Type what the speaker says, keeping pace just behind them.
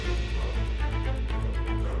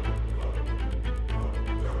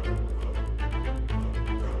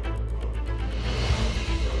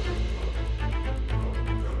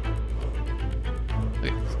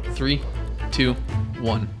3, 2,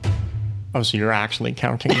 1. Oh, so you're actually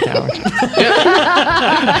counting down.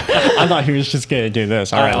 I thought he was just going to do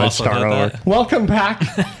this. All right, let's start over. Welcome back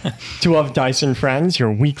to Of Dice and Friends,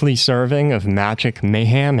 your weekly serving of magic,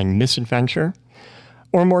 mayhem, and misadventure.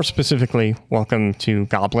 Or more specifically, welcome to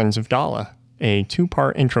Goblins of Dalla, a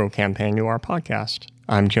 2-part intro campaign to our podcast.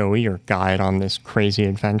 I'm Joey, your guide on this crazy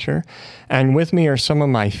adventure. And with me are some of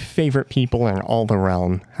my favorite people in all the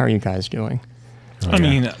realm. How are you guys doing? I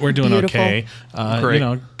mean, we're doing Beautiful. okay. Great.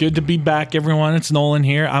 Good to be back, everyone. It's Nolan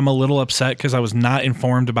here. I'm a little upset because I was not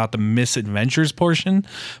informed about the misadventures portion,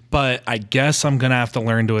 but I guess I'm going to have to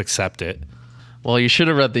learn to accept it. Well, you should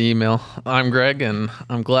have read the email. I'm Greg, and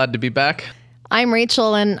I'm glad to be back. I'm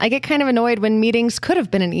Rachel, and I get kind of annoyed when meetings could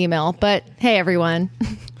have been an email, but hey, everyone.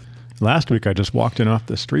 Last week, I just walked in off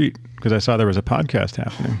the street because I saw there was a podcast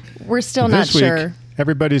happening. We're still not This week, sure.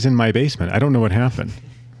 everybody's in my basement. I don't know what happened.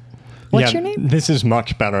 What's your name? This is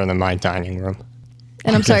much better than my dining room.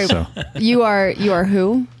 And I'm sorry, so. you are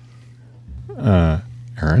who?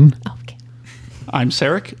 Aaron? Oh, okay. I'm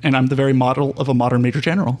Sarek, and I'm the very model of a modern Major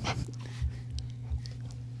General.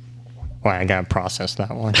 Well, I got to process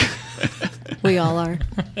that one. We all are.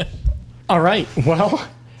 All right, well,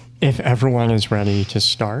 if everyone is ready to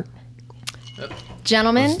start.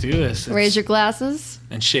 Gentlemen, Let's do this. raise your glasses.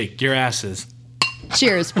 And shake your asses.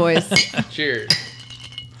 Cheers, boys. Cheers.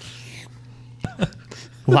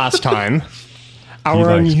 Last time, our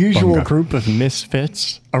likes unusual bunga. group of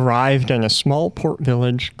misfits arrived in a small port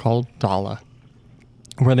village called Dalla,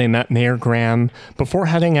 where they met Mayor Graham before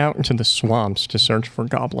heading out into the swamps to search for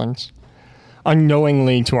goblins.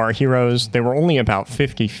 Unknowingly to our heroes, they were only about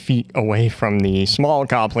 50 feet away from the small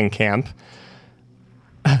goblin camp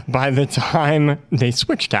by the time they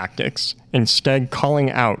switched tactics, instead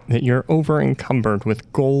calling out that you're over-encumbered with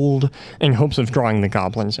gold in hopes of drawing the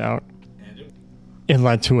goblins out. It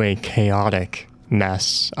led to a chaotic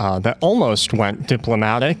mess that almost went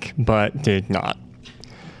diplomatic, but did not.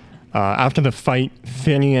 After the fight,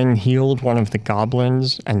 Finian healed one of the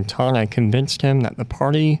goblins, and Tana convinced him that the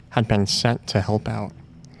party had been sent to help out.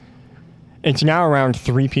 It's now around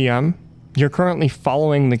 3 p.m. You're currently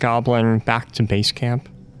following the goblin back to base camp,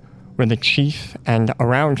 where the chief and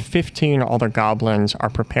around 15 other goblins are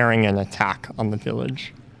preparing an attack on the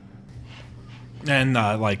village. And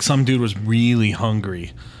some dude was really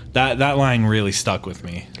hungry. That line really stuck with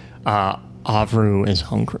me. Avru is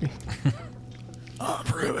hungry.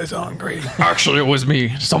 Avru is hungry. Actually, it was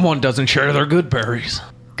me. Someone doesn't share their good berries.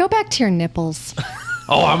 Go back to your nipples.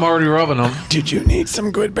 Oh, I'm already rubbing them. Did you need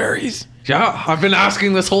some good berries? Yeah, I've been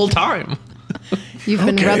asking this whole time. You've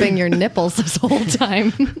been rubbing your nipples this whole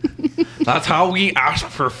time. That's how we ask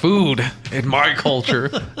for food in my culture.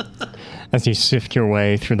 As you sift your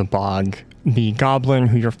way through the bog, the goblin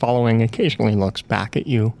who you're following occasionally looks back at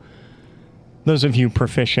you. Those of you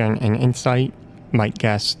proficient in insight might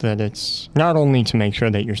guess that it's not only to make sure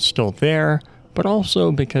that you're still there, but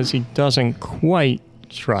also because he doesn't quite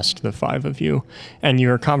trust the 5 of you, and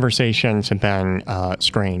your conversations have been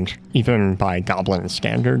strange, even by goblin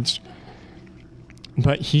standards.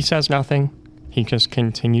 But he says nothing. He just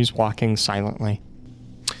continues walking silently.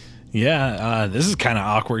 Yeah, this is kind of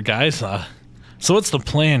awkward, guys. So what's the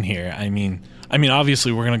plan here? I mean,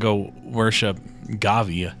 obviously we're gonna go worship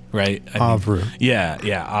Gavi, right? Avru. Yeah,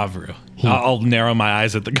 Avru. I'll narrow my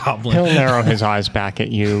eyes at the goblin. He'll narrow his eyes back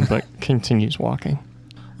at you, but continues walking.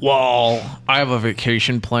 Well, I have a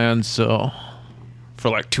vacation plan, so for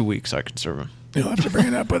like 2 weeks I can serve him. You'll have to bring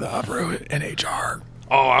it up with Avru and HR.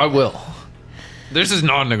 Oh, I will. This is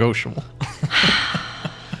non-negotiable.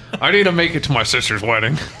 I need to make it to my sister's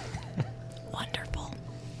wedding. Wonderful.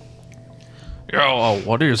 Yo,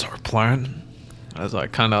 what is our plan? As I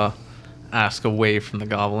kind of ask away from the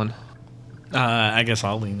goblin. I guess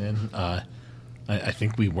I'll lean in. I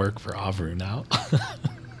think we work for Avru now.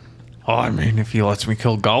 Oh, I mean, if he lets me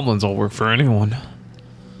kill goblins, I'll work for anyone.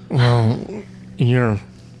 Well, you're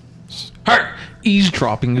Hey,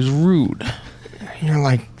 eavesdropping is rude.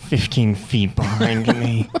 like 15 feet behind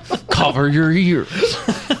me. Cover your ears.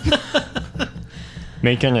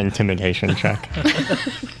 Make an intimidation check.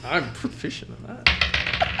 I'm proficient in that.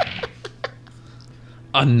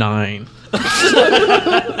 A 9.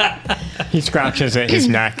 He scratches at his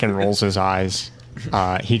neck and rolls his eyes.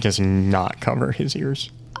 He does not cover his ears.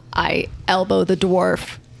 I elbow the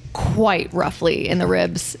dwarf quite roughly in the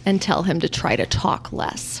ribs and tell him to try to talk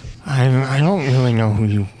less. I don't really know who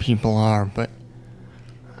you people are, but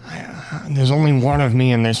there's only one of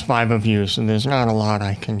me and there's 5 of you, so there's not a lot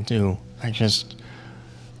I can do.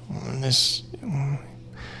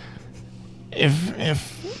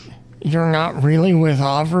 If you're not really with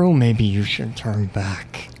Avru, maybe you should turn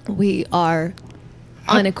back. We are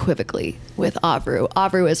unequivocally with Avru.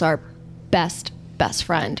 Avru is our best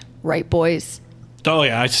friend, right, boys? Oh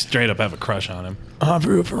yeah, I straight up have a crush on him.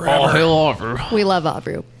 Avru forever. All hail Avru. We love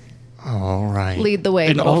Avru. All right. Lead the way,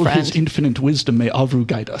 In little all friend. his infinite wisdom, may Avru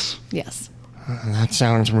guide us. Yes, That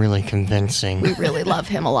sounds really convincing. we really love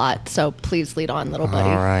him a lot. So please lead on, little buddy.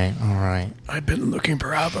 All right. I've been looking for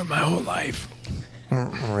Avru my whole life.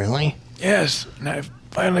 Really? Yes, and I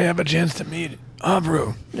finally have a chance to meet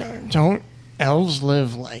Avru. Don't elves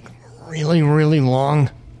live, like, really, really long?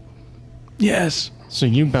 Yes, So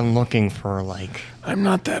you've been looking for, I'm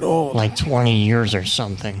not that old. 20 years or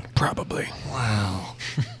something. Probably. Wow.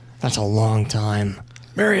 That's a long time.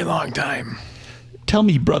 Very long time. Tell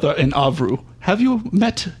me, brother and Avru, have you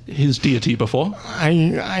met his deity before?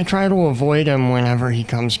 I try to avoid him whenever he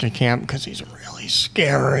comes to camp because he's really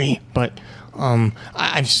scary. But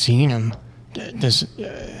I've seen him. Does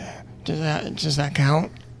that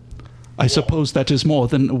count? I suppose that is more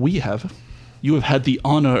than we have. You have had the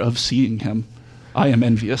honor of seeing him. I am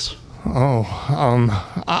envious.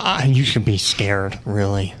 You should be scared,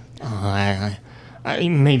 really.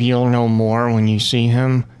 Maybe you'll know more when you see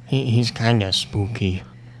him. He's kind of spooky.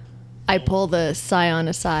 I pull the scion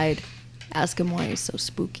aside, ask him why he's so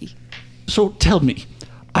spooky. So tell me,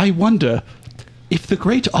 I wonder, if the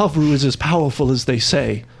great Avru is as powerful as they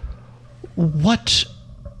say, what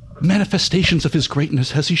manifestations of his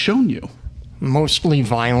greatness has he shown you? Mostly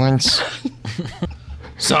violence.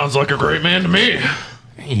 Sounds like a great man to me.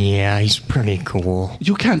 Yeah, he's pretty cool.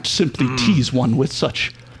 You can't simply tease one with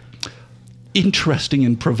such interesting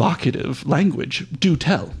and provocative language. Do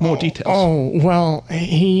tell. More details. Oh, well,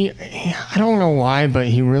 he I don't know why, but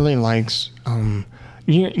he really likes,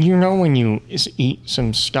 you know when you eat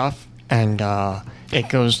some stuff and, it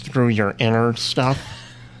goes through your inner stuff?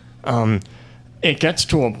 It gets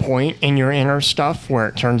to a point in your inner stuff where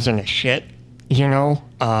it turns into shit, you know?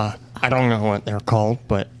 I don't know what they're called,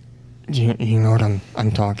 but you know what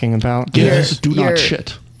I'm talking about? Yes, do Your not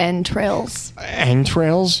shit. entrails.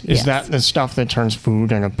 Entrails? Is Yes. that the stuff that turns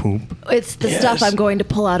food into poop? It's the stuff I'm going to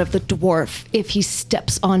pull out of the dwarf if he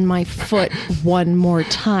steps on my foot one more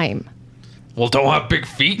time. Well, don't have big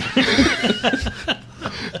feet.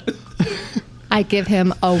 I give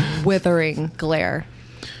him a withering glare.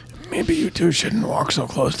 Maybe you two shouldn't walk so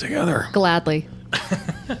close together. Gladly.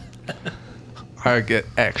 I get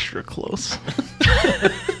extra close.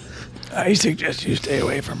 I suggest you stay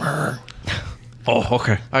away from her. Oh,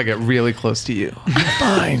 okay. I get really close to you.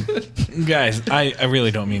 Fine. Guys, I really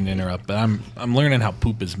don't mean to interrupt, but I'm learning how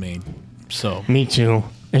poop is made. So Me too.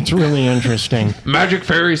 It's really interesting. Magic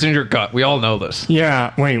fairies in your gut. We all know this.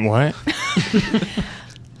 Yeah, wait, what?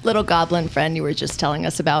 Little goblin friend you were just telling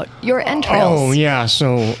us about. Your entrails. Oh, yeah,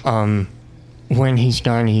 so, when he's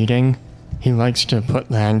done eating, he likes to put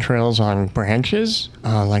the entrails on branches,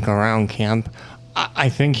 like around camp. I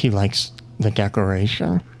think he likes the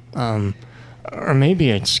decoration. Or maybe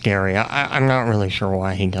it's scary. I'm not really sure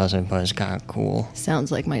why he does it, but it's kind of cool. Sounds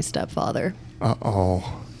like my stepfather.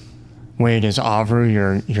 Uh-oh. Wait, is Avru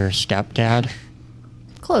your stepdad?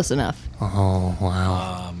 Close enough. Oh,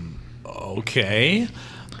 wow. okay,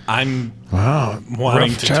 I'm Wow. wanting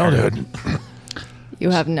Rough to childhood.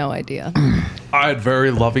 You have no idea. I had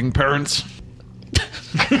very loving parents.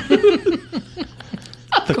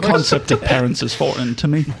 The concept of parents is foreign to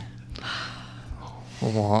me.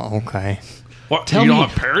 Well, okay. What? Tell you don't me-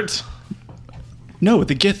 have parents? No,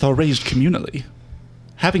 the Gith are raised communally.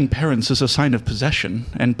 Having parents is a sign of possession,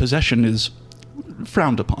 and possession is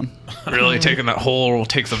frowned upon. Really taking that whole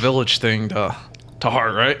takes a village thing to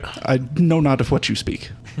heart, right? I know not of what you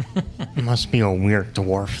speak. It must be a weird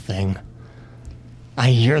dwarf thing.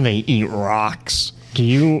 I hear they eat rocks.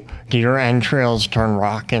 Do your entrails turn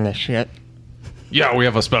rock into shit? Yeah, we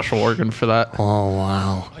have a special organ for that. Oh,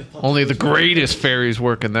 wow. Only the greatest fairies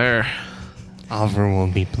work in there. Avru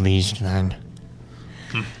will be pleased then.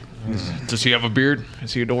 Does he have a beard?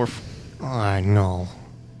 Is he a dwarf? No.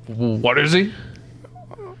 What is he?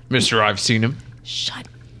 Mister, I've seen him. Shut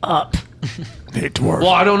up. Hey, dwarf. Well,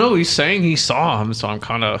 I don't know. He's saying he saw him, so I'm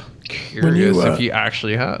kind of curious if he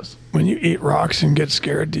actually has. When you eat rocks and get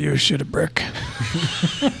scared, do you shoot a brick?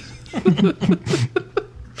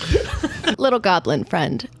 Little goblin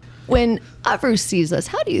friend. When Avru sees us,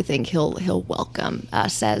 how do you think he'll welcome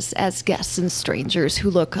us as guests and strangers who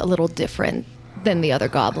look a little different than the other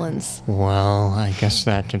goblins? Well, I guess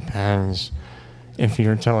that depends. If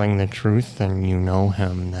you're telling the truth and you know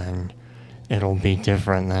him, then it'll be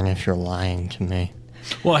different than if you're lying to me.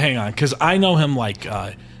 Well, hang on, because I know him like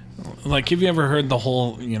Like, have you ever heard the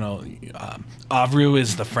whole, Avru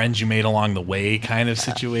is the friend you made along the way kind of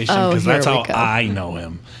situation? Oh, Because that's here we how go. I know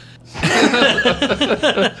him.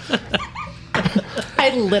 I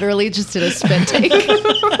literally just did a spin take.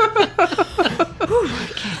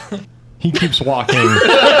 He keeps walking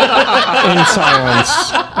in silence,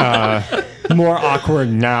 more awkward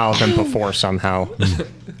now than before somehow.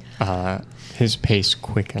 His pace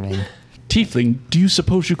quickening. Tiefling, do you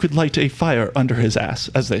suppose you could light a fire under his ass,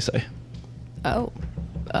 as they say? Oh,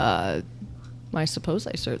 I suppose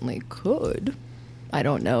I certainly could. I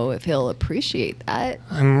don't know if he'll appreciate that.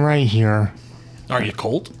 I'm right here. Are you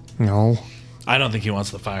cold? No. I don't think he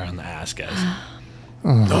wants the fire on the ass, guys.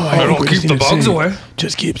 It'll keep the bugs away.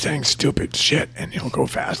 Just keep saying stupid shit and he'll go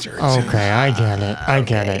faster. It's- Okay, I get it. I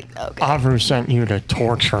get it. okay. Avru sent you to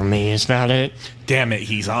torture me, is that it? Damn it,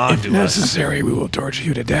 he's on If to us. necessary, we will torture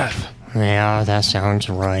you to death. Yeah, that sounds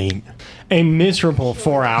right. A miserable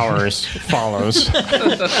 4 hours follows.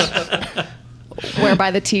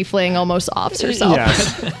 Whereby the tiefling almost offs herself.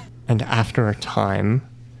 Yes. And after a time,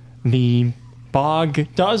 the bog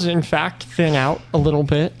does in fact thin out a little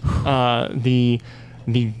bit.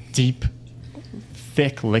 The deep,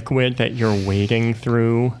 thick liquid that you're wading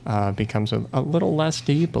through becomes a little less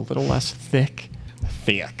deep, a little less thick.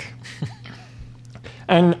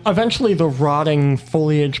 And eventually the rotting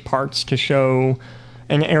foliage parts to show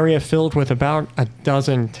an area filled with about a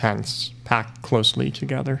dozen tents packed closely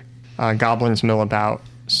together. Goblins mill about,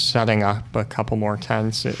 setting up a couple more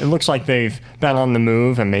tents. It looks like they've been on the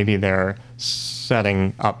move and maybe they're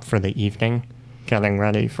setting up for the evening, getting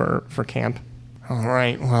ready for camp. All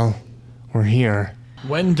right, well, we're here.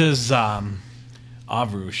 When does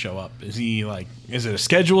Avru show up? Is it a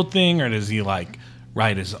scheduled thing, or does he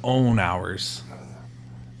ride his own hours?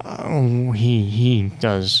 Oh, he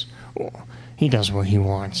does what he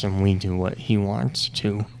wants, and we do what he wants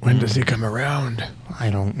too. When does he come around? I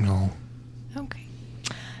don't know. Okay.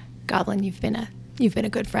 Goblin, you've been a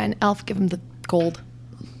good friend. Elf, give him the gold.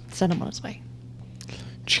 Send him on his way.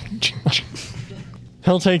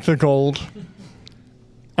 He'll take the gold,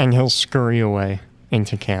 and he'll scurry away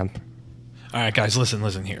into camp. All right, guys,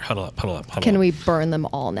 listen here. Huddle up. Can we burn them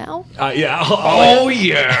all now? Yeah. Oh,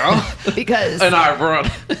 yeah. Because And I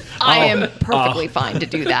run. I am perfectly fine to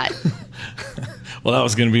do that. Well, that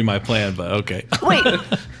was going to be my plan, but okay. Wait,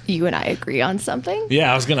 you and I agree on something?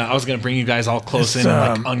 Yeah, I was gonna bring you guys all close This, in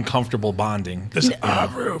and uncomfortable bonding. This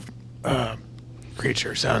Avru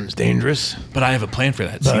creature sounds dangerous, But I have a plan for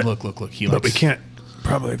that. See, But- look. He but we likes. can't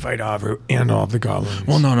probably fight Avru and all of the goblins.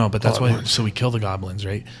 Well, no, but that's all at why. once. So we kill the goblins,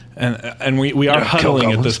 right? And we are Yeah, kill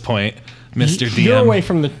huddling at goblins. this point, Mr. DM. You're away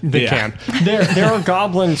from the Yeah. camp. There are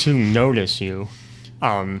goblins who notice you,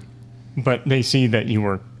 but they see that you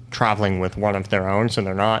were traveling with one of their own, so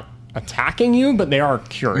they're not attacking you, but they are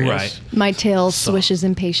curious. Right. My tail swishes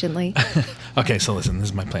impatiently. Okay, so listen, this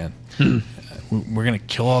is my plan. We're gonna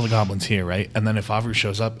kill all the goblins here, right? And then if Avru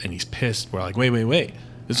shows up and he's pissed, we're like, wait,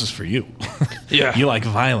 this is for you. Yeah. You like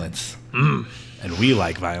violence, and we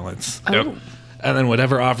like violence. Yep. And then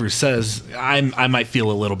whatever Avru says, I might feel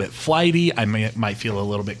a little bit flighty. I might feel a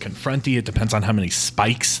little bit confronty. It depends on how many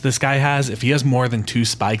spikes this guy has. If he has more than 2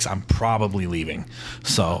 spikes, I'm probably leaving.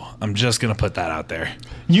 So I'm just gonna put that out there.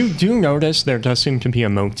 You do notice there does seem to be a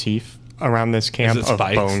motif around this camp it of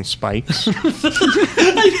spikes? bone spikes.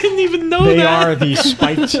 I didn't even know They are the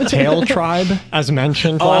spiked tail tribe, as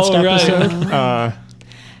mentioned last Oh, right. episode.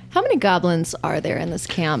 How many goblins are there in this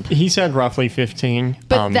camp? He said roughly 15.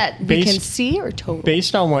 But that we based, can see or total?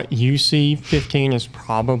 Based on what you see, 15 is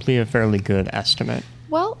probably a fairly good estimate.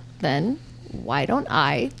 Well, then, why don't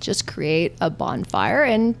I just create a bonfire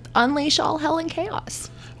and unleash all hell and chaos?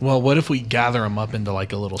 Well, what if we gather them up into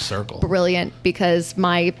like a little circle? Brilliant, because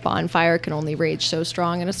my bonfire can only rage so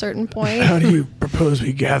strong at a certain point. How do you propose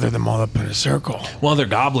we gather them all up in a circle? Well, they're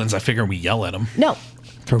goblins. I figure we yell at them. No,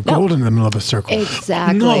 Throw gold in the middle of a circle.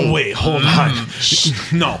 exactly. No, wait, hold on.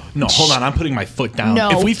 No, hold on. I'm putting my foot down.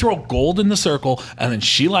 No. If we throw gold in the circle and then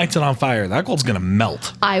she lights it on fire, that gold's going to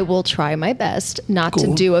melt. I will try my best not to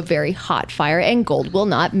Gold. do a very hot fire, and gold will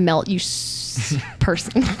not melt you,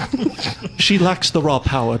 person. She lacks the raw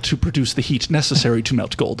power to produce the heat necessary to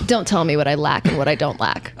melt gold. Don't tell me what I lack and what I don't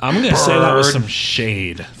lack. I'm going to say that was some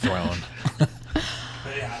shade thrown.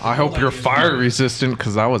 I hope you're fire resistant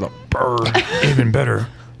because that was a bird. Even better,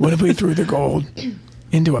 what if we threw the gold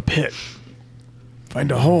into a pit?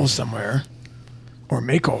 Find a hole somewhere, or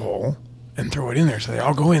make a hole, and throw it in there so they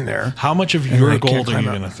all go in there. How much of And your I can't gold are you climb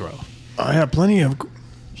going up. to throw? I have plenty of...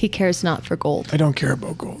 He cares not for gold. I don't care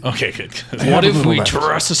about gold. Okay, good. Yeah. What a if little we left.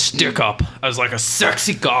 dress a stick up as like a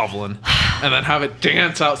sexy goblin and then have it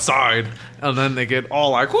dance outside and then they get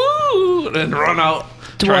all like, woo, and run out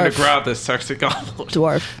trying to Dwarf. grab this sexy goblin.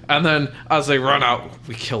 Dwarf. And then as they run out,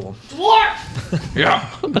 we kill them. Dwarf! Yeah.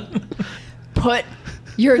 Put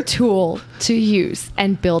your tool to use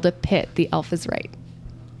and build a pit. The elf is right.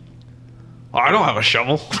 I don't have a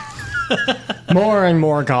shovel. More and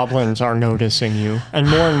more goblins are noticing you, and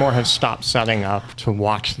more have stopped setting up to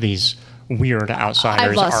watch these weird I've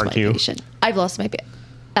outsiders lost argue. my patience. I've lost my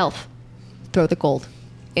elf. Throw the gold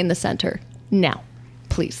in the center now,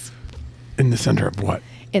 please. In the center of what?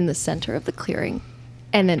 In the center of the clearing,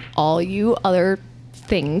 and then all you other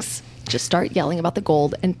things just start yelling about the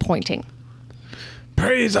gold and pointing.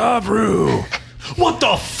 Praise Avru. What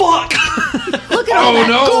the fuck? Look at all Oh that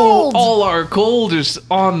no! gold! All our gold is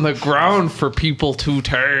on the ground for people to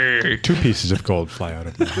take. 2 pieces of gold fly out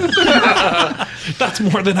of my hand. That's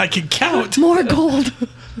more than I can count. More gold.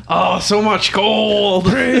 Oh, so much gold!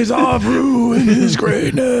 Praise Avru in his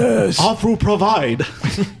greatness. Avru provide.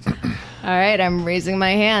 All right, I'm raising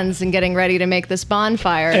my hands and getting ready to make this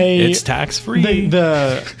bonfire. It's tax-free.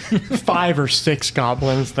 The 5 or 6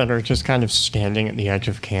 goblins that are just kind of standing at the edge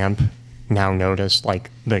of camp now notice like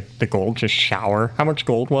the gold just shower. How much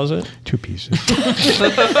gold was it? 2 pieces.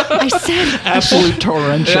 I said Absolute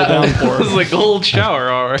torrential It downpour. was a gold shower,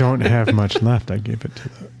 all right. Don't have much left. I gave it to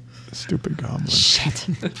the stupid goblin. shit.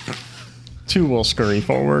 2 will scurry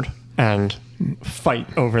forward and fight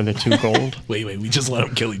over the 2 gold. Wait, we just let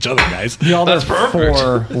them kill each other, guys. The other That's perfect.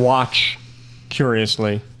 4 watch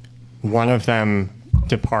curiously. One of them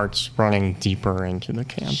departs running deeper into the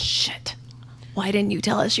camp. Shit. Why didn't you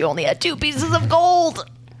tell us you only had 2 pieces of gold?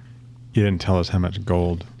 You didn't tell us how much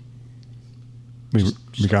gold we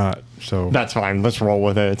got, so That's fine. Let's roll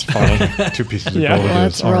with it. It's funny. 2 pieces Yeah. of gold.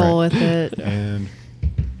 Let's is all roll right. with it. And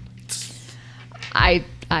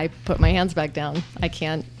I put my hands back down. I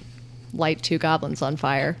can't light 2 goblins on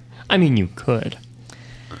fire. I mean, you could.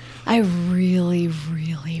 I really,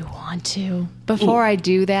 really want to. Before I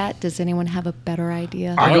do that, does anyone have a better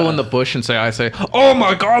idea? I go in the bush and I say, oh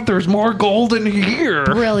my god, there's more gold in here.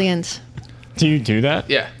 Brilliant. Do you do that?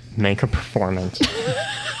 Yeah. Make a performance.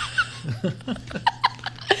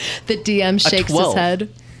 The DM shakes his 12. head.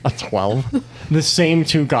 A 12. The same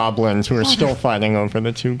 2 goblins who are still fighting over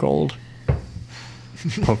the 2 gold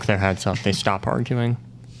poke their heads up. They stop arguing.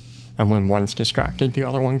 And when one's distracted, the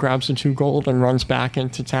other one grabs the 2 gold and runs back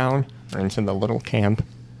into town or into the little camp.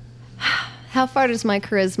 How far does my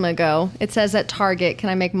charisma go? It says at target. Can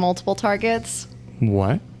I make multiple targets?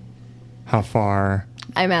 What? How far?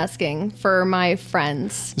 I'm asking for my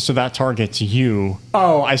friends. So that targets you.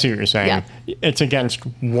 Oh, I see what you're saying. Yeah. It's against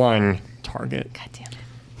 1 target. God damn it.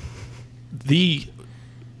 The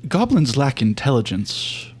goblins lack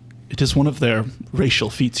intelligence. It is one of their racial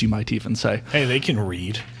feats, you might even say. Hey, they can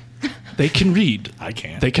read. They can read. I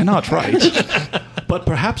can't. They cannot write. But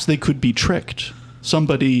perhaps they could be tricked.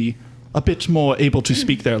 Somebody a bit more able to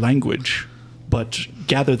speak their language, but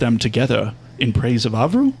gather them together in praise of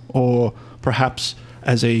Avru, or perhaps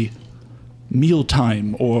as a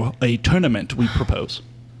mealtime or a tournament we propose.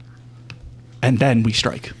 And then we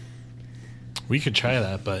strike. We could try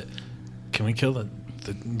that, but can we kill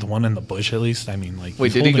the one in the bush at least? I mean, like.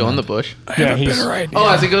 Wait, he's did he holding go in the on. bush? I have a he's- better idea. Oh,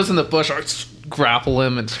 as he goes in the bush, I grapple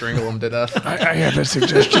him and strangle him to death. I have a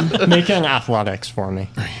suggestion. Make an athletics for me.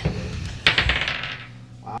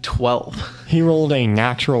 12. He rolled a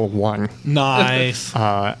natural 1. Nice.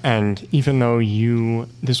 And even though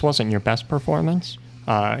this wasn't your best performance,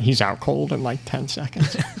 he's out cold in like 10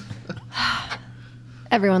 seconds.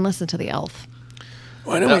 Everyone listen to the elf.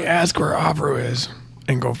 Why don't we ask where Avru is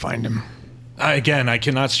and go find him? Again, I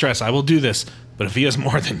cannot stress. I will do this, but if he has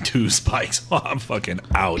more than 2 spikes, I'm fucking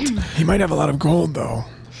out. He might have a lot of gold, though.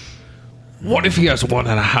 What if he has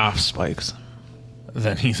 1.5 spikes?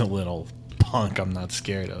 Then he's a little punk I'm not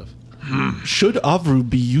scared of. Should Avru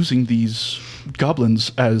be using these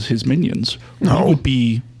goblins as his minions, No. we would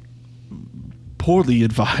be poorly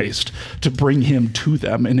advised to bring him to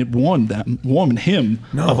them and warn him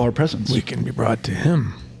No. of our presence. We can be brought to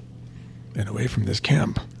him and away from this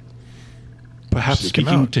camp. Perhaps Seek him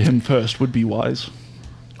speaking out. to him first would be wise.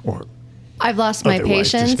 Or I've lost my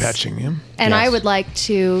otherwise patience. dispatching him. And I Yes. would like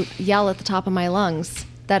to yell at the top of my lungs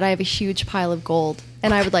that I have a huge pile of gold.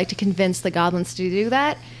 And I would like to convince the goblins to do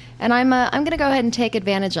that. And I'm going to go ahead and take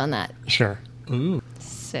advantage on that. Sure.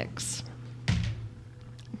 6.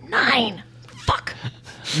 9. Fuck.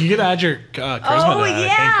 You could add your charisma Oh, to that,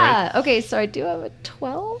 yeah. I think, Okay, so I do have a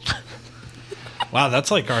 12. right? Wow,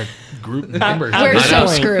 that's like our group numbers. We're this so point-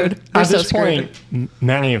 screwed. We're At so this screwed. point,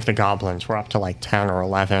 many of the goblins, were up to like 10 or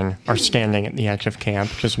 11, are standing at the edge of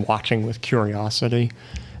camp, just watching with curiosity.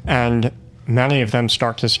 And many of them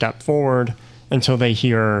start to step forward until they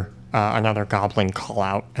hear another goblin call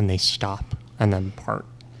out, and they stop and then part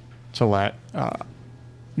to let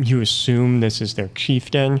you assume this is their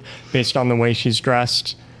chieftain based on the way she's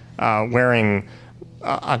dressed, wearing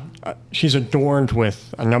she's adorned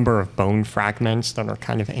with a number of bone fragments that are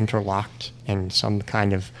kind of interlocked in some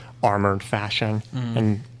kind of armored fashion.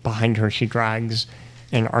 And behind her, she drags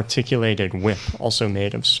an articulated whip, also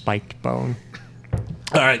made of spiked bone.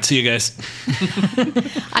 All right, see you guys.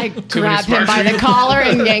 I grab him by the collar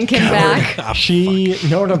and yank him back. She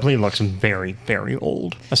notably looks very, very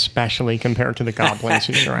old, especially compared to the goblins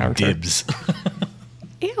who surround her. Dibs.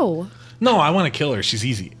 Ew. No, I want to kill her. She's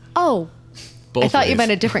easy. Oh, Both I thought you ways.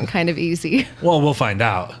 meant a different kind of easy. Well, we'll find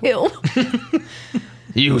out. Ew.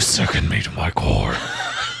 You sicken me to my core.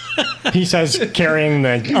 He says, carrying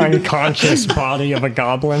the unconscious body of a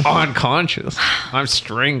goblin. Unconscious. I'm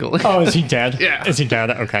strangling. Oh, is he dead? Yeah. Is he dead?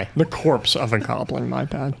 Okay. The corpse of a goblin, my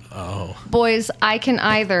bad. Boys, I can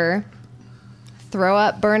either throw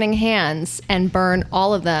up burning hands and burn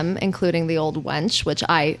all of them, including the old wench, which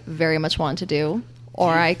I very much want to do,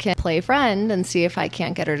 or I can play friend and see if I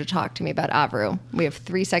can't get her to talk to me about Avru. We have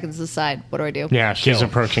 3 seconds to decide. What do I do? Yeah, she's Kill him.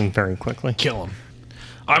 approaching very quickly. Kill him.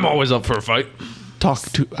 I'm always up for a fight. Talk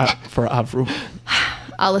to for Avru.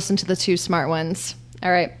 I'll listen to the 2 smart ones.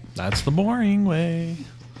 All right. That's the boring way.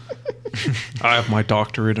 I have my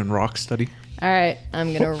doctorate in rock study. All right.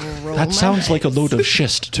 I'm going to roll That my sounds like a dice. load of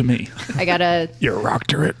schist to me. I got a You're a rock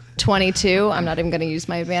turret. 22. I'm not even going to use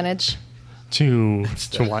my advantage To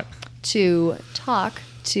what? to talk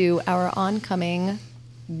to our oncoming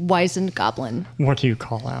wizened goblin. What do you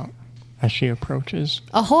call out as she approaches?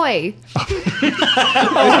 Ahoy!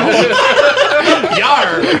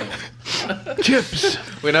 Yar! Chips.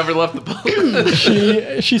 We never left the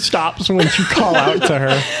boat. She stops when you call out to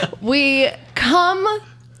her. We come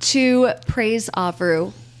to praise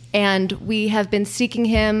Avru, and we have been seeking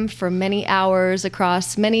him for many hours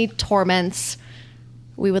across many torments.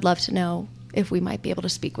 We would love to know if we might be able to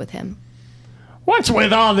speak with him. What's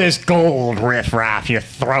with all this gold riffraff you're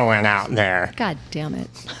throwing out there? God damn it.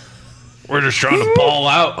 We're just trying to ball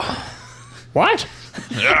out. What?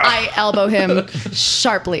 I elbow him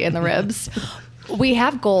sharply in the ribs. We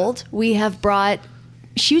have gold. We have brought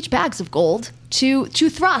huge bags of gold to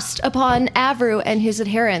thrust upon Avru and his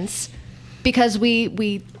adherents because we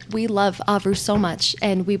love Avru so much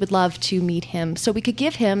and we would love to meet him so we could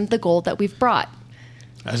give him the gold that we've brought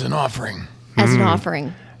As an offering. as an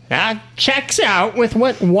offering. That checks out with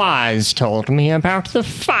what Waz told me about the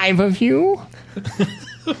 5 of you.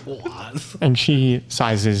 And she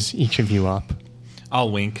sizes each of you up.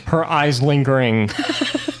 I'll wink. Her eyes lingering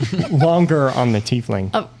longer on the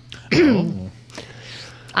tiefling.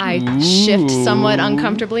 I shift somewhat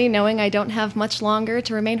uncomfortably, knowing I don't have much longer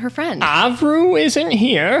to remain her friend. Avru isn't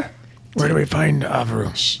here. Where do we find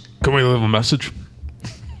Avru? Can we leave a message?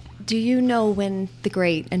 Do you know when the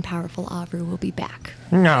great and powerful Avru will be back?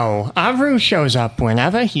 No, Avru shows up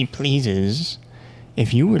whenever he pleases.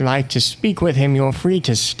 If you would like to speak with him, you're free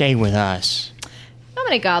to stay with us. How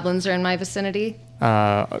many goblins are in my vicinity?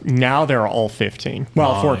 Now they're all 15.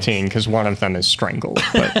 Well, Nice. 14, because one of them is strangled.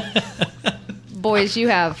 But Boys, you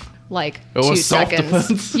have like It was 2 seconds.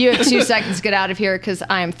 self-defense. You have 2 seconds to get out of here because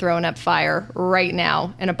I am throwing up fire right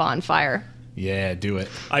now in a bonfire. Yeah, do it.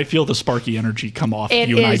 I feel the sparky energy come off It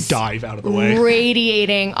you, and I is dive out of the way.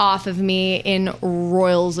 radiating off of me in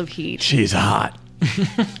royals of heat, She's hot.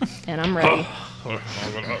 and I'm ready. I'm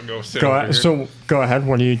gonna go sit go over ahead, here. so go ahead.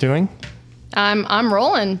 What are you doing? I'm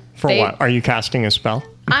rolling. For what? Are you casting a spell?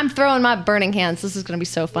 I'm throwing my burning hands. This is going to be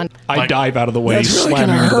so fun. I dive out of the way, That's really slamming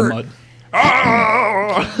gonna into the hurt. mud.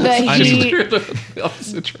 The heat, the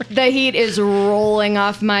opposite direction. the heat is rolling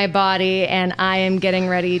off my body, and I am getting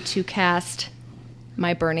ready to cast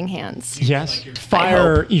my burning hands. Yes.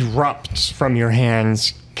 Fire erupts from your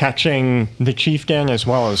hands, catching the chieftain as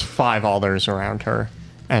well as 5 others around her.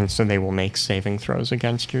 And so they will make saving throws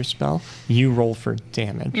against your spell. You roll for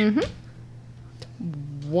damage.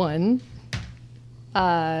 1,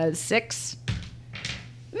 6.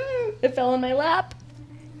 It fell in my lap.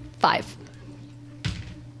 5,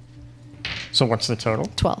 So what's the total?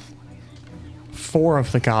 12. 4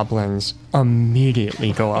 of the goblins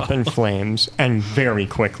immediately go up in flames and very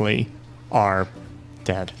quickly are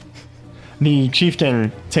dead. The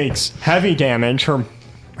chieftain takes heavy damage.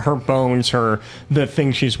 Her bones, the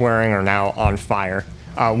things she's wearing are now on fire.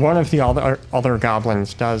 One of the other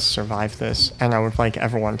goblins does survive this, and I would like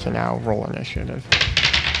everyone to now roll initiative.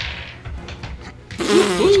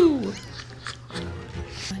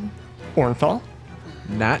 Ornthal,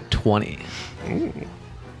 Nat 20.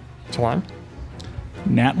 Tuan,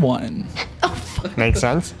 Nat 1. Makes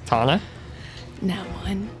sense. Tana? Now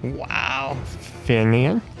one. Wow.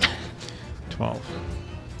 Finian 12.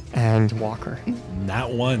 and Walker.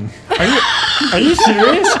 Not one. Are you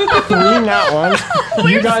serious? 3 nat ones?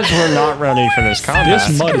 You guys were not ready for this combat.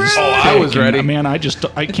 This mud is I was thick, and, ready. Man, I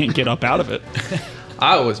can't get up out of it.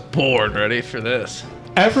 I was bored ready for this.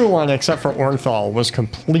 Everyone except for Ornthal was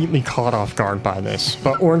completely caught off guard by this,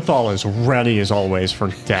 but Ornthal is ready as always for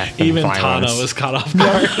death and Even Tana violence. was caught off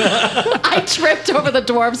guard. I tripped over the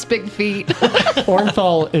dwarf's big feet.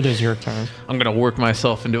 Ornthal, it is your turn. I'm gonna work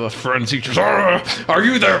myself into a frenzy. Just, are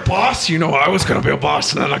you there, boss? You know I was gonna be a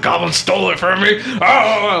boss, and then a goblin stole it from me.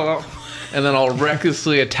 And then I'll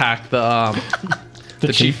recklessly attack the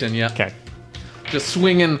chieftain. Yeah, Okay. just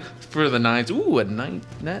swinging for the 9s. Ooh, a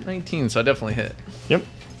nat 19, so I definitely hit Yep.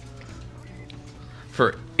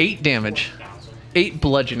 for 8 damage, 8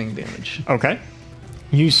 bludgeoning damage. Okay.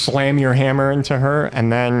 You slam your hammer into her, and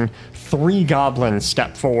then 3 goblins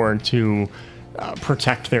step forward to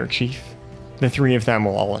protect their chief. The 3 of them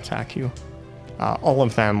will all attack you. All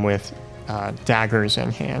of them with daggers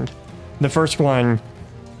in hand. The first one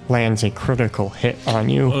lands a critical hit on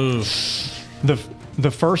you. The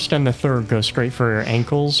first and the third go straight for your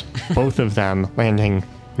ankles, both of them landing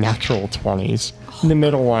natural 20s. The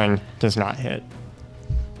middle one does not hit.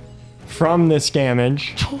 From this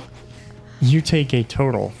damage, you take a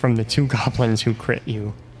total from the 2 goblins who crit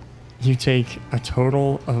you. You take a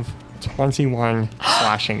total of 21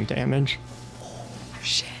 slashing damage.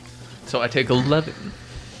 So I take 11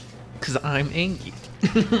 because I'm angry.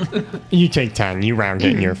 You take 10. You round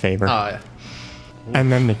it in your favor. Yeah.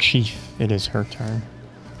 And then the chief, it is her turn.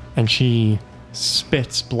 And she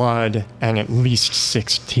spits blood and at least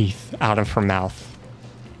 6 teeth out of her mouth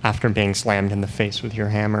after being slammed in the face with your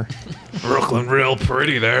hammer. Brooklyn, real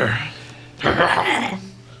pretty there.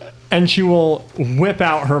 And she will whip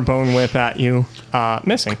out her bone whip at you,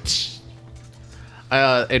 missing.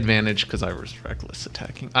 Advantage because I was reckless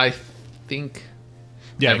attacking. I think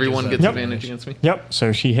everyone gets Yep. advantage against me. Yep,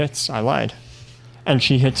 so she hits. I lied. And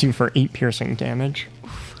she hits you for 8 piercing damage.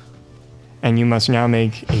 And you must now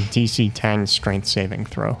make a DC 10 strength saving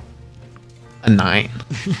throw. A 9.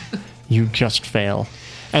 You just fail.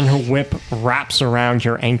 And her whip wraps around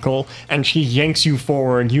your ankle, and she yanks you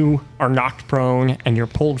forward. You are knocked prone, and you're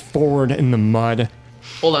pulled forward in the mud.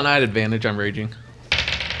 Hold on, I had advantage. I'm raging.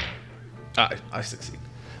 I succeed.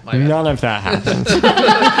 My bad. None of that happens.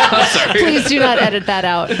 Please do not edit that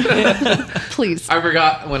out. Please. I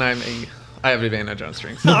forgot when I'm angry. I have advantage on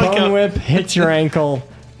strength. The bone whip hits your ankle,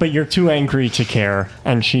 but you're too angry to care,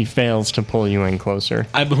 and she fails to pull you in closer.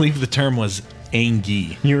 I believe the term was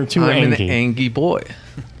angy. You're too I'm an angry. angry boy.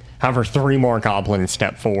 However, 3 more goblins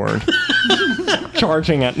step forward,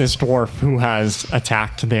 charging at this dwarf who has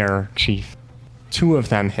attacked their chief. 2 of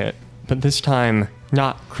them hit, but this time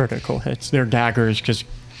not critical hits. Their daggers just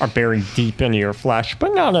are buried deep into your flesh,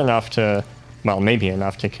 but not enough to, well, maybe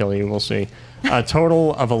enough to kill you. We'll see. A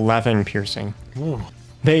total of 11 piercing.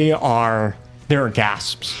 There are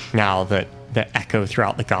gasps now that echo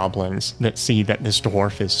throughout the goblins that see that this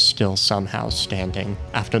dwarf is still somehow standing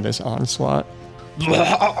after this onslaught.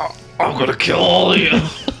 I'm gonna kill all of you.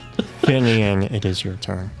 Finian, it is your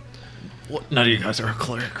turn. None of you guys are a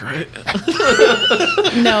cleric, right?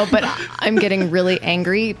 No, but I'm getting really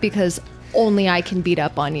angry because only I can beat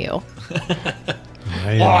up on you.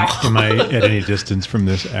 Am I at any distance from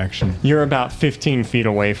this action? You're about 15 feet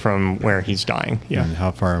away from where he's dying. Yeah, And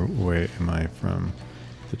how far away am I from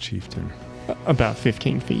the chieftain? about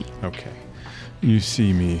 15 feet. Okay. You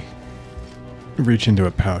see me reach into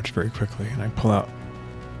a pouch very quickly, and I pull out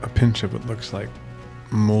a pinch of what looks like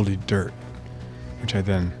moldy dirt, which I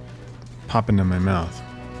then pop into my mouth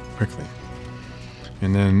quickly.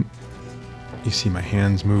 And then you see my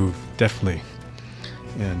hands move deftly,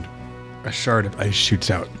 and a shard of ice shoots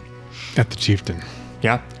out at the chieftain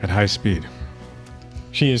Yeah, at high speed.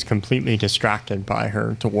 she is completely distracted by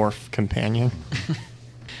her dwarf companion.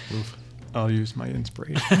 I'll use my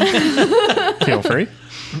inspiration. Feel free.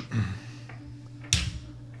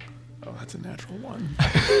 Oh, that's a natural 1.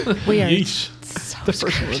 We are The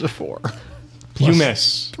first one was a 4. You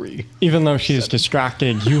miss. 3. Even though she is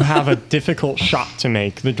distracted, you have a difficult shot to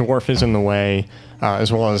make. The dwarf is in the way,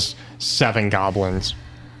 as well as 7 goblins.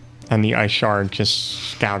 And the ice shard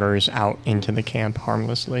just scatters out into the camp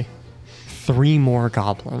harmlessly. 3 more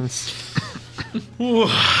goblins.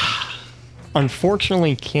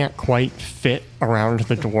 Unfortunately, can't quite fit around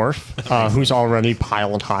the dwarf, who's already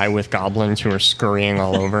piled high with goblins who are scurrying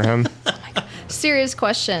all over him. Serious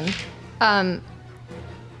question.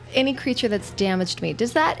 Any creature that's damaged me,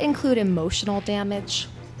 does that include emotional damage?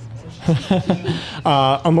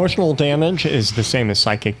 Emotional damage is the same as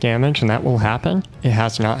psychic damage, and that will happen. It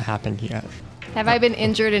has not happened yet. Have I been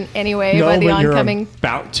injured in any way No, by the but oncoming? you're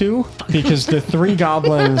about to, because the 3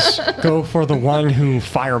 goblins go for the one who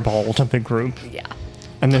fireballed the group. Yeah.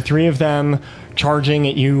 And the 3 of them, charging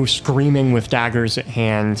at you, screaming with daggers at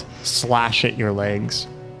hand, slash at your legs.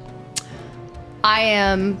 I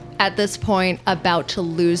am, at this point, about to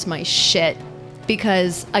lose my shit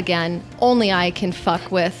because, again, only I can fuck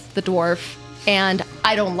with the dwarf, and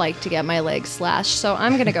I don't like to get my legs slashed, so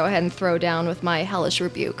I'm going to go ahead and throw down with my Hellish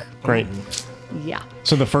Rebuke. Great. Yeah.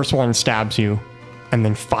 So the first one stabs you, and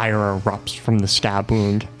then fire erupts from the stab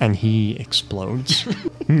wound, and he explodes.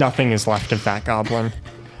 Nothing is left of that goblin.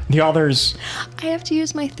 The others... I have to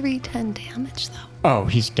use my 310 damage, though. Oh,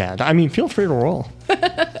 he's dead. I mean, feel free to roll.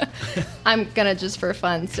 I'm gonna just for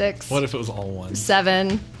fun. 6. What if it was all 1?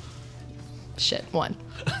 7. Shit, 1.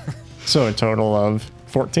 So a total of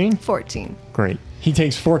 14? 14. Great. He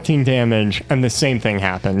takes 14 damage, and the same thing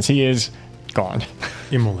happens. He is gone.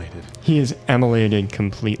 Immolated. He is emulated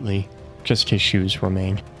completely. Just his shoes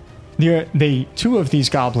remain. The 2 of these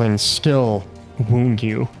goblins still wound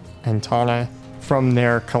you, and Tana, from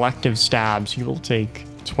their collective stabs, you will take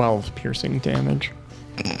 12 piercing damage.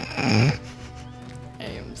 I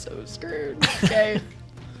am so screwed. Okay.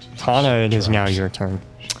 Tana, it is now your turn.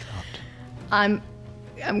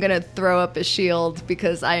 I'm gonna throw up a shield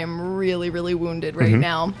because I am really, really wounded right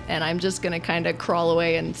now, and I'm just gonna kind of crawl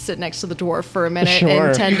away and sit next to the dwarf for a minute Sure.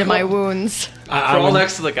 and tend to my wounds. Crawl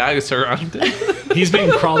next to the guy who's surrounded. He's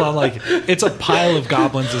being crawled on like it's a pile of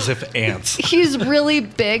goblins as if ants. He's really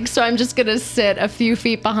big, so I'm just gonna sit a few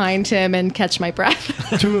feet behind him and catch my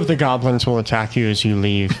breath. 2 of the goblins will attack you as you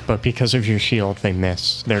leave, but because of your shield, they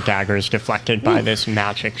miss. Their daggers deflected by this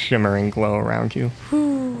magic shimmering glow around you.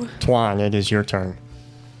 Tuan, it is your turn.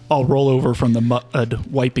 I'll roll over from the mud,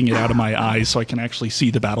 wiping it out of my eyes so I can actually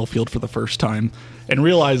see the battlefield for the first time, and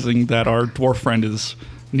realizing that our dwarf friend is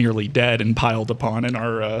nearly dead and piled upon, and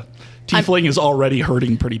our tiefling is already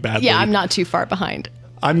hurting pretty badly. Yeah, I'm not too far behind.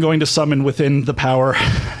 I'm going to summon within the power,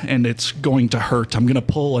 and it's going to hurt. I'm going to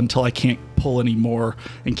pull until I can't pull anymore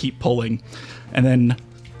and keep pulling. And then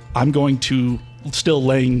I'm going to, still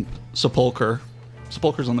laying Sepulcher.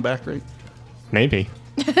 Sepulcher's on the back, right? Maybe.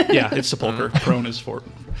 Yeah, it's Sepulcher. Prone is for.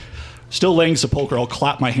 Still laying Sepulcher, I'll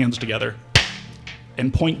clap my hands together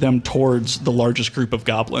and point them towards the largest group of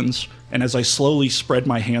goblins. And as I slowly spread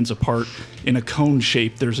my hands apart in a cone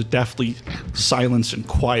shape, there's a deathly silence and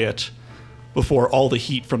quiet before all the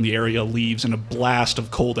heat from the area leaves and a blast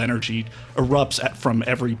of cold energy erupts from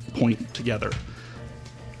every point together.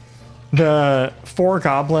 The 4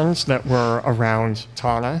 goblins that were around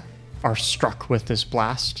Tana are struck with this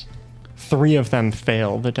blast. 3 of them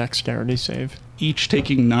fail the dexterity save. Each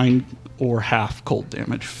taking 9 or half cold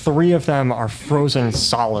damage. 3 of them are frozen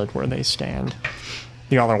solid where they stand.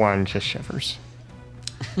 The other one just shivers.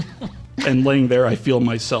 And laying there, I feel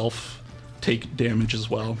myself take damage as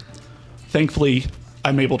well. Thankfully,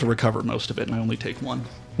 I'm able to recover most of it, and I only take 1.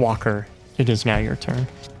 Walker, it is now your turn.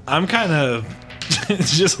 I'm kind of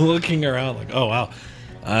just looking around like, oh wow,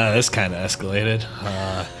 this kind of escalated.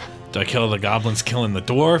 Do I kill the goblins killing the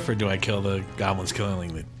dwarf, or do I kill the goblins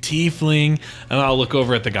killing the tiefling? And I'll look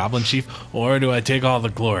over at the goblin chief, or do I take all the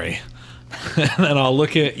glory? And then I'll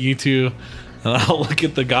look at you two, and I'll look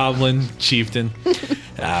at the goblin chieftain.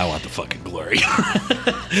 I want the fucking glory.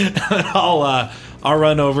 And I'll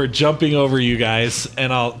run over, jumping over you guys,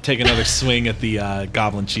 and I'll take another swing at the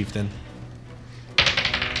goblin chieftain.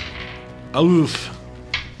 Oof.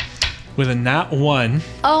 With a nat 1,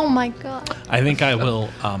 Oh my god. I think I will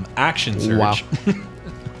action surge Wow.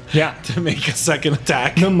 Yeah. to make a second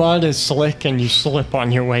attack. The mud is slick and you slip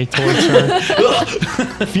on your way towards her.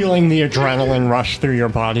 Feeling the adrenaline rush through your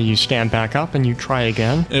body, you stand back up and you try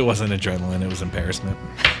again. It wasn't adrenaline, it was embarrassment.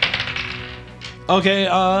 Okay,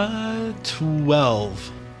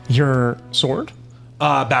 12. Your sword?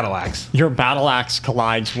 Battle axe. Your battle axe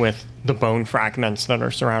collides with the bone fragments that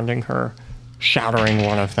are surrounding her, shattering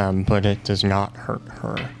one of them, but it does not hurt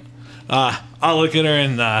her. I'll look at her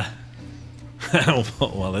and,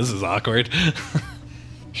 well, this is awkward.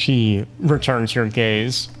 She returns your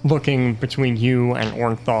gaze, looking between you and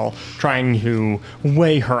Ornthal, trying to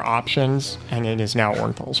weigh her options, and it is now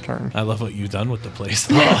Ornthal's turn. I love what you've done with the place.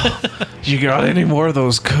 You got any more of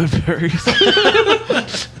those good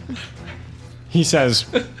berries? He says,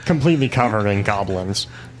 completely covered in goblins.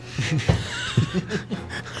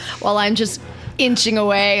 While I'm just inching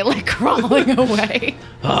away, like crawling away.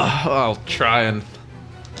 I'll try and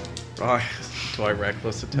Do I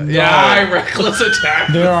reckless attack? Yeah, I reckless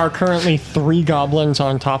attack. There are currently 3 goblins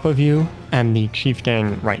on top of you, and the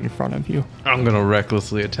chieftain right in front of you. I'm gonna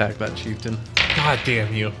recklessly attack that chieftain. God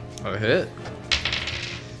damn you. A hit.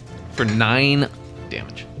 For 9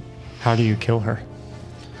 damage. How do you kill her?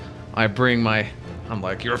 I'm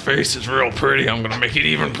like, your face is real pretty. I'm gonna make it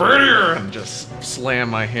even prettier, and just slam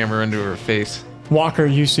my hammer into her face. Walker,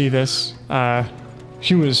 you see this.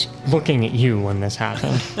 She was looking at you when this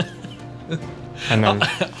happened. And then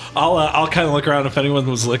I'll kind of look around if anyone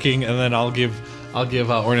was looking, and then I'll give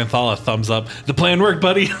Ornithal a thumbs up. The plan worked,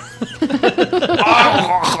 buddy.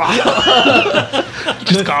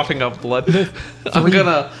 Just coughing up blood. I'm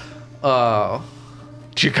gonna.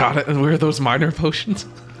 You got it. Where are those minor potions?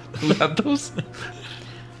 Who had those?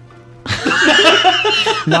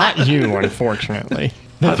 not you, unfortunately.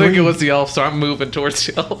 I think it was the elf, so I'm moving towards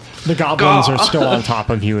the elf. The goblins are still on top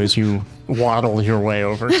of you as you waddle your way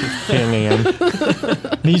over to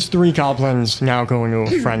Finian. These 3 goblins now go into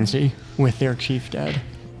a frenzy with their chief dead,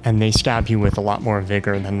 and they stab you with a lot more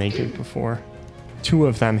vigor than they did before. 2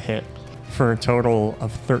 of them hit for a total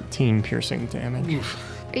of 13 piercing damage.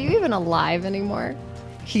 Are you even alive anymore?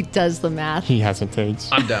 He does the math. He hesitates.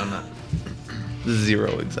 I'm down that.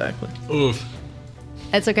 0 exactly. Oof.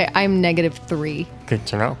 It's okay. I'm -3. Good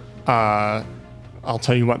to know. I'll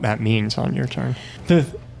tell you what that means on your turn.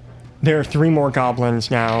 There are 3 more goblins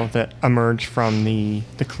now that emerge from the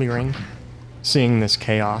clearing, seeing this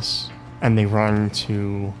chaos, and they run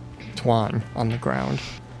to Tuan on the ground.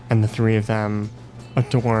 And the 3 of them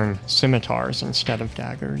adorn scimitars instead of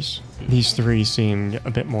daggers. These 3 seemed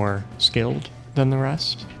a bit more skilled than the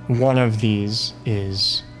rest. One of these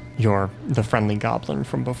is the friendly goblin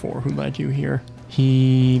from before who led you here.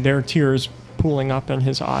 There are tears pooling up in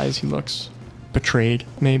his eyes. He looks betrayed,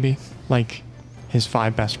 maybe. Like his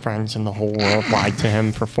 5 best friends in the whole world lied to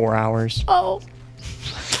him for 4 hours. Oh.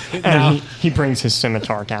 And he brings his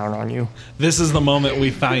scimitar down on you. This is the moment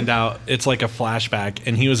we find out it's like a flashback,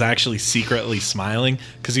 and he was actually secretly smiling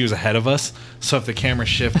because he was ahead of us. So if the camera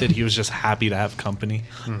shifted, he was just happy to have company.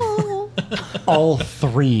 All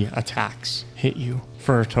 3 attacks hit you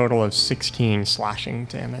for a total of 16 slashing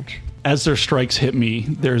damage. As their strikes hit me,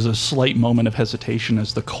 there's a slight moment of hesitation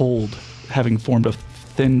as the cold, having formed a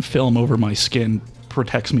thin film over my skin,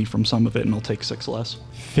 protects me from some of it, and I'll take 6 less.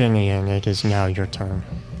 Finian, it is now your turn.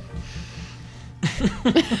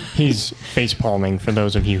 He's face palming for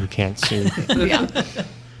those of you who can't see. Yeah.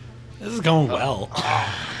 This is going well.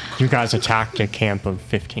 You guys attacked a camp of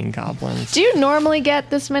 15 goblins. Do you normally get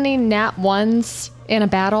this many nat 1s in a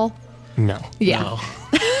battle? No. Yeah.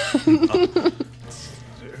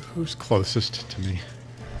 Who's closest to me?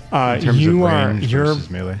 In terms You of are range you're versus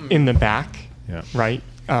melee? in the back, Yeah. right?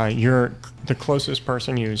 You're the closest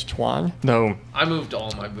person. You is Tuan, though. I moved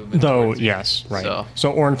all my movement. Though towards you. yes, right. So-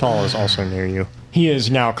 So Ornthal is also near you. He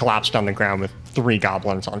is now collapsed on the ground with 3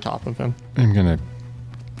 goblins on top of him. I'm gonna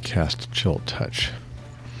cast Chill Touch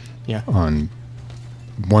Yeah. on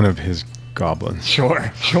one of his goblins.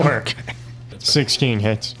 Sure. 16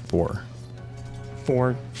 hits. 4.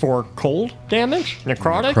 For cold damage?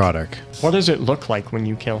 Necrotic? Necrotic. What does it look like when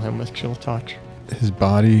you kill him with Chill Touch? His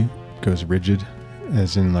body goes rigid,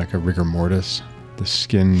 as in like a rigor mortis. The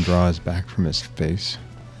skin draws back from his face,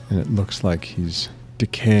 and it looks like he's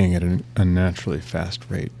decaying at an unnaturally fast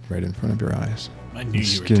rate right in front of your eyes. I knew The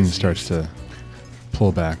you were skin diseased. starts to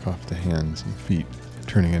pull back off the hands and feet,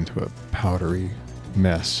 turning into a powdery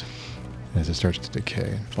mess as it starts to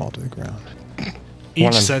decay and fall to the ground. Each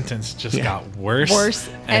One of- sentence just got worse, Worse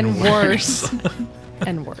and worse.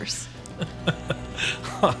 And worse.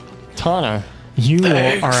 Tana, you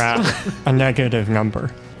are at a negative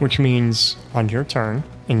number, which means on your turn,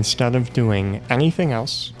 instead of doing anything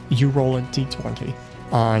else, you roll a d20.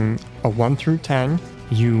 On a 1 through 10,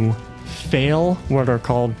 you fail what are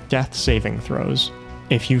called death saving throws.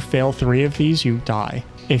 If you fail 3 of these, you die.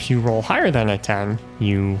 If you roll higher than a 10,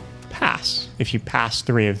 you pass. If you pass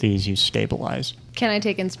 3 of these, you stabilize. Can I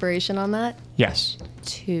take inspiration on that? Yes.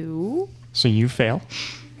 2. So you fail,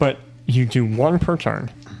 but you do 1 per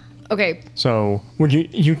turn. Okay. So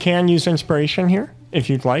you can use inspiration here if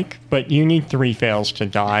you'd like, but you need 3 fails to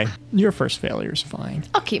die. Your first failure's fine.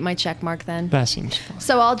 I'll keep my check mark then. That seems fine.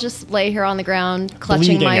 So I'll just lay here on the ground,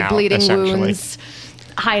 clutching Bleeding my out, bleeding essentially. wounds,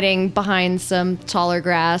 hiding behind some taller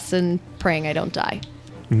grass, and praying I don't die.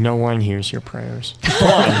 No one hears your prayers.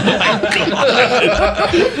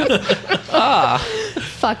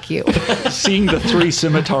 Fuck you. Seeing the 3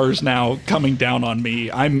 scimitars now coming down on me,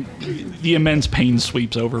 the immense pain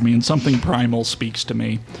sweeps over me, and something primal speaks to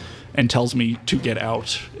me and tells me to get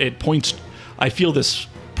out. I feel this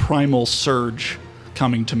primal surge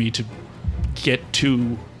coming to me to get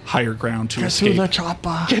to higher ground to Get escape. to the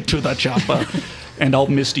chopper. Get to the chopper. And I'll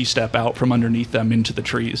Misty step out from underneath them into the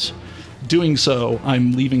trees. Doing so,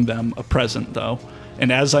 I'm leaving them a present, though.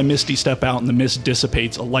 And as I Misty step out and the mist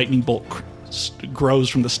dissipates, a lightning bolt grows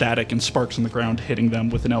from the static and sparks on the ground, hitting them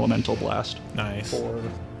with an elemental blast. Nice.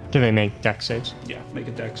 Do they make dex saves? Yeah, make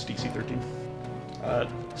a dex DC 13.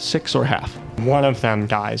 6 or half. One of them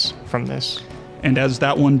dies from this. And as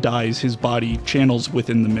that one dies, his body channels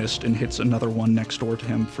within the mist and hits another one next door to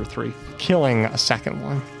him for 3. Killing a second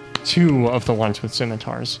one. 2 of the ones with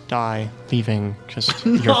scimitars die, leaving just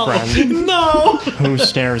your friend. No! Who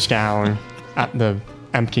stares down at the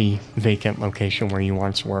empty, vacant location where you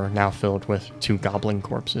once were, now filled with 2 goblin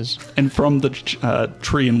corpses. And from the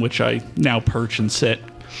tree in which I now perch and sit,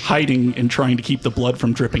 hiding and trying to keep the blood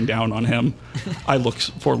from dripping down on him, I look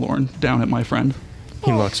forlorn down at my friend.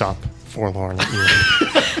 He looks up, forlorn at you.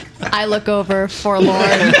 I look over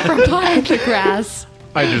forlorn from behind the grass.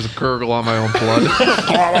 I just gurgle on my own blood.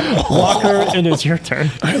 Walker, it is your turn.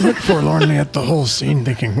 I look forlornly at the whole scene,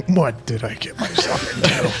 thinking, "What did I get myself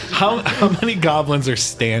into?" How many goblins are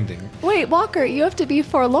standing? Wait, Walker, you have to be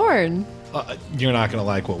forlorn. You're not going to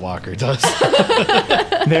like what Walker does.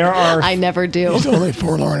 There are I never do. It's only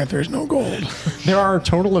forlorn if there's no gold. There are a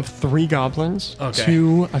total of 3 goblins, Okay.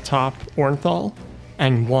 2 atop Ornthal,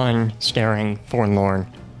 and 1 staring forlorn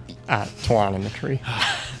at Tuan in the tree.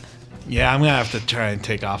 Yeah, I'm going to have to try and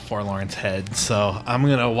take off Forlorn's head. So I'm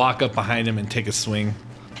going to walk up behind him and take a swing.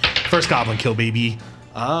 First goblin kill, baby.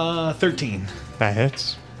 13. That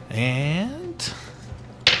hits. And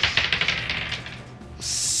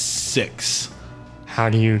 6. How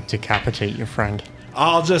do you decapitate your friend?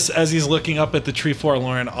 I'll just, as he's looking up at the tree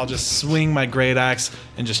Forlorn, I'll just swing my great axe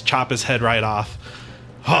and just chop his head right off.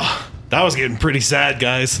 Oh, that was getting pretty sad,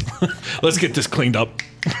 guys. Let's get this cleaned up.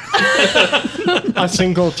 A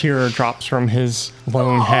single tear drops from his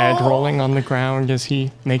lone head, rolling on the ground as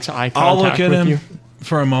he makes eye contact I'll look at with him you.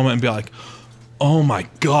 for a moment and be like, oh my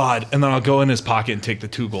god. And then I'll go in his pocket and take the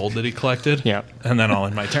 2 gold that he collected. Yep. And then I'll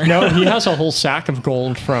end my turn. No, he has a whole sack of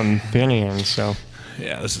gold from Binion, so...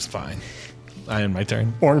 Yeah, this is fine. I end my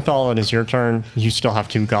turn. Ornthal, it is your turn. You still have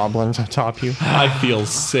 2 goblins atop you. I feel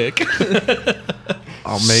sick.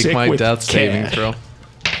 I'll make Sick my with death saving care. throw.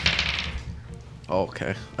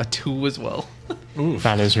 Okay, a 2 as well.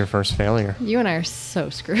 That is your first failure. You and I are so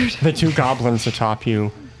screwed. The 2 goblins atop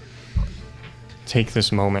you take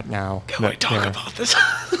this moment now. Can we that talk their- about this?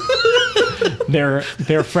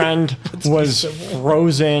 Their friend was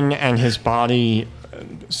frozen and his body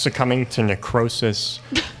succumbing to necrosis.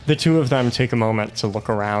 The 2 of them take a moment to look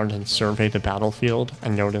around and survey the battlefield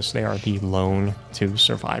and notice they are the lone 2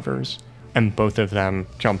 survivors. And both of them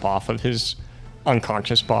jump off of his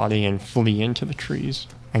unconscious body and flee into the trees.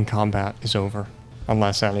 And combat is over,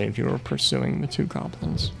 unless any of you are pursuing the 2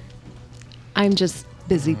 goblins. I'm just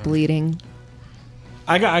busy bleeding.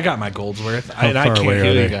 I got my gold's worth. How I far can't away are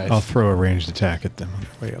heal you they? guys. I'll throw a ranged attack at them on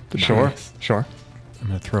their way up the Sure, tree. sure. I'm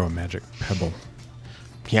going to throw a magic pebble.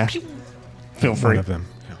 Yeah. Feel One free. of them.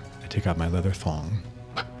 Yeah. I take out my leather thong.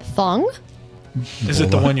 Thong? Is it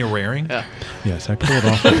the one you're wearing? Yeah. Yes, I pull it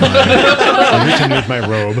off with I reach underneath my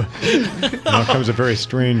robe. And out comes a very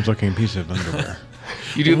strange-looking piece of underwear.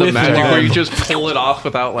 You do the With magic where you love. just pull it off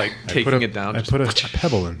without like taking it down. I Just- put a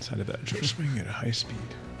pebble inside of that. Just swing at a high speed.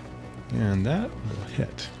 And that will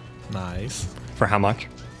hit. Nice. For how much?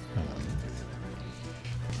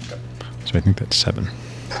 So I think that's 7.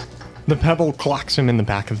 The pebble clocks him in the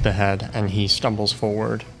back of the head, and he stumbles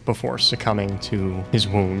forward before succumbing to his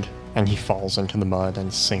wound, and he falls into the mud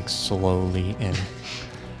and sinks slowly in.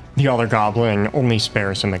 The other goblin only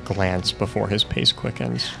spares him a glance before his pace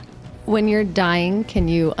quickens. When you're dying, can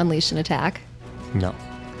you unleash an attack? No.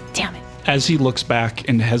 Damn it. As he looks back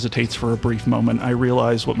and hesitates for a brief moment, I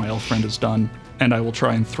realize what my elf friend has done, and I will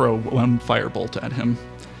try and throw one firebolt at him.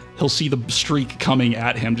 He'll see the streak coming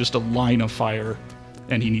at him, just a line of fire,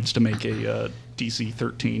 and he needs to make a DC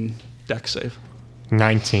 13 dex save.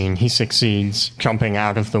 19. He succeeds, jumping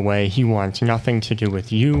out of the way. He wants nothing to do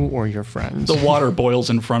with you or your friends. The water boils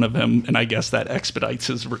in front of him, and I guess that expedites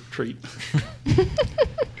his retreat.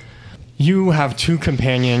 You have 2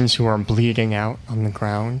 companions who are bleeding out on the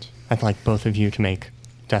ground. I'd like both of you to make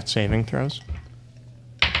death saving throws.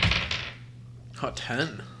 Oh,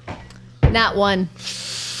 10. Nat 1.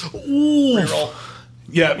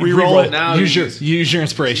 Yeah, Reroll reroll. now, Use your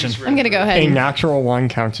inspiration. I'm going to go ahead A and natural 1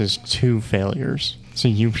 counts as 2 failures, so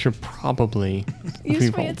you should probably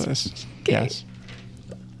Use my reroll this. Okay. Yes.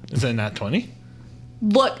 Is it not 20?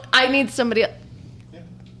 look. I need somebody.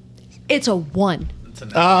 It's a 1. It's a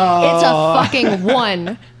fucking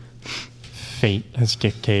 1. fate has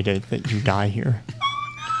dictated that you die here.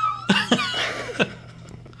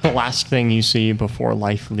 The last thing you see before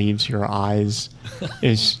life leaves your eyes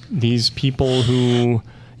is these people who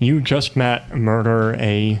you just met murder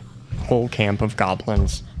a whole camp of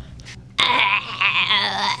goblins.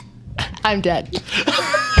 I'm dead.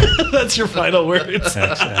 That's your final words.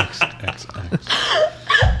 X, X, X, X.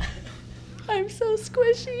 I'm so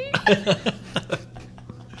squishy.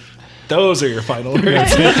 Those are your final words. I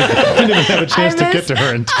didn't even have a chance to get to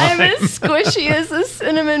her in time. I'm as squishy as a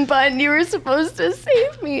cinnamon bun. You were supposed to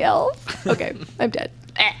save me, elf. Okay, I'm dead.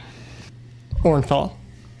 Orenthal.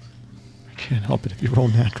 I can't help it if you roll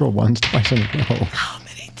natural ones twice in a row. How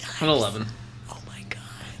many times? An 11. Oh my god.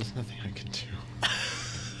 There's nothing I can do.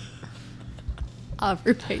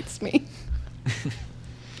 Avru hates me.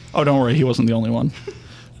 Oh, don't worry. He wasn't the only one.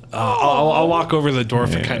 I'll walk over to the dwarf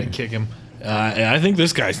and Yeah. kind of kick him. I think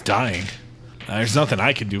this guy's dying. There's nothing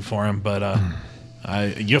I can do for him, but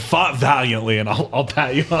you fought valiantly, and I'll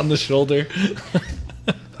pat you on the shoulder.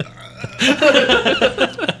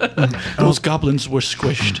 Those goblins were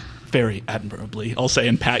squished very admirably, I'll say,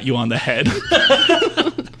 and pat you on the head.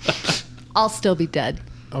 I'll still be dead.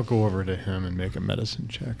 I'll go over to him and make a medicine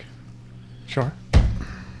check. Sure.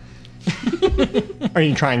 Are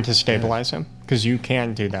you trying to stabilize him? Because you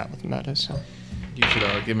can do that with medicine. You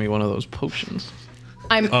should give me one of those potions.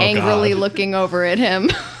 I'm angrily God. looking over at him.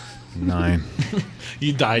 9.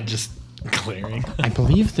 You died just glaring. I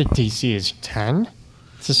believe the DC is 10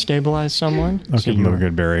 to stabilize someone. I'll So give him a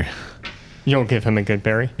good berry. You'll give him a good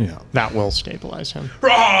berry? Yeah. That will stabilize him.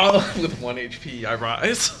 With 1 HP, I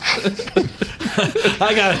rise.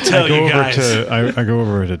 I gotta tell you guys. I go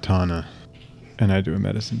over to Tana, and I do a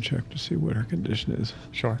medicine check to see what her condition is.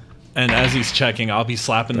 Sure. And as he's checking, I'll be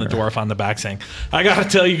slapping the dwarf on the back saying, I gotta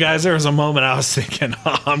tell you guys, there was a moment I was thinking,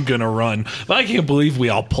 I'm gonna run. But I can't believe we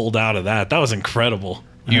all pulled out of that. That was incredible.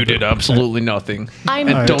 You did absolutely nothing. I'm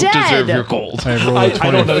And don't dead. deserve your gold. I roll a 24.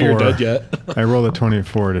 I don't know you're dead yet. I roll a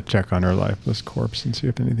 24 to check on her lifeless corpse and see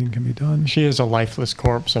if anything can be done. She is a lifeless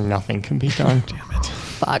corpse and nothing can be done.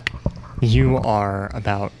 Fuck. You are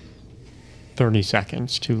about 30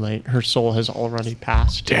 seconds too late. Her soul has already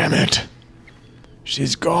passed. Damn it.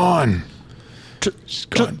 She's gone. She's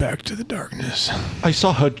gone back to the darkness. I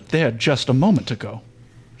saw her there just a moment ago.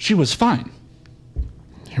 She was fine.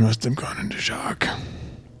 She must have gone into shock.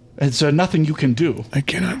 Is there nothing you can do? I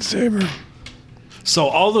cannot save her. So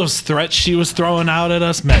all those threats she was throwing out at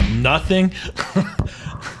us meant nothing. Her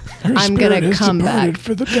I'm spirit gonna has come departed back.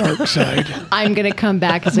 for the dark side. I'm gonna come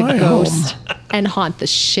back as a My ghost and haunt the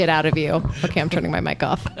shit out of you. Okay, I'm turning my mic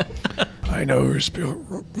off. I know her spirit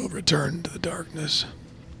will return to the darkness.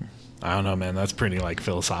 I don't know, man. That's pretty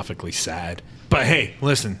philosophically sad. But hey,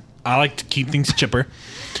 listen, I like to keep things chipper,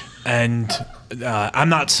 and I'm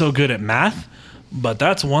not so good at math, but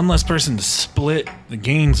that's one less person to split the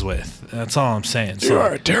gains with. That's all I'm saying. You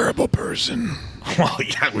are a terrible person. Well,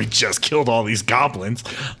 yeah, we just killed all these goblins.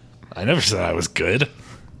 I never said I was good.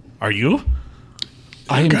 Are you?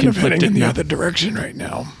 I am Kind of heading conflicted in the now. other direction right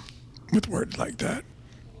now with words like that.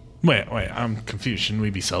 Wait, I'm confused. Shouldn't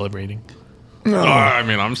we be celebrating? No. I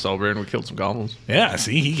mean, I'm celebrating. We killed some goblins. Yeah,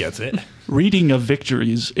 see, he gets it. Reading of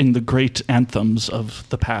victories in the great anthems of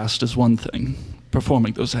the past is one thing.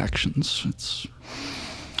 Performing those actions, it's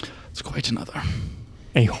quite another.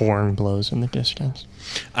 A horn blows in the distance.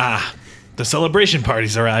 The celebration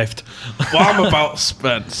party's arrived. Well, I'm about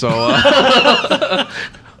spent, so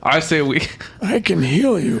I say we I can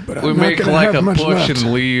heal you, but I'm not make going to like have a much push left.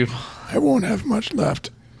 and leave. I won't have much left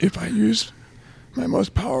if I use my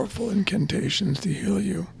most powerful incantations to heal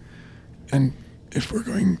you. And if we're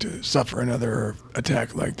going to suffer another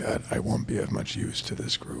attack like that, I won't be of much use to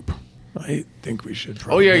this group. I think we should Oh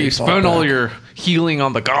probably yeah, you fall spent all back. your healing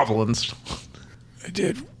on the goblins. I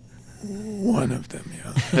did one of them,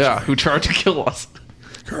 yeah. Yeah, who tried to kill us.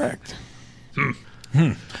 Correct.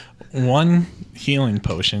 One healing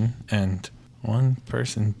potion and one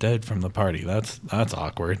person dead from the party. That's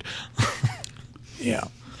awkward. Yeah.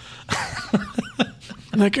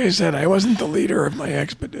 Like I said, I wasn't the leader of my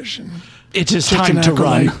expedition. It is Such an time to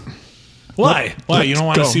run. acolyte. Why? Why? You don't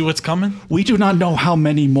want to go. see what's coming? We do not know how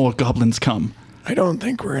many more goblins come. I don't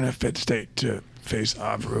think we're in a fit state to face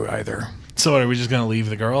Avru either. So are we just gonna leave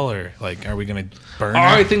the girl, or are we gonna burn her?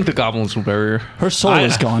 I think the goblins will bury her. Her soul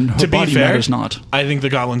is gone. Her to be body fair, matters not. I think the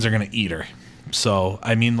goblins are gonna eat her. So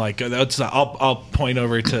I mean, that's I'll point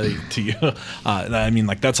over to you. I mean,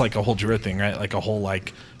 that's like a whole druid thing, right? Like a whole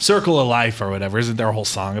circle of life or whatever. Isn't there a whole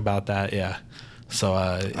song about that? Yeah. So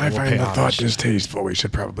I we'll find pay the thought homage. distasteful. We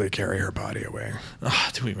should probably carry her body away.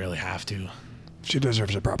 Do we really have to? She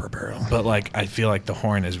deserves a proper burial. But like, I feel like the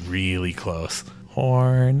horn is really close.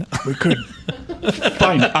 Horn. We could.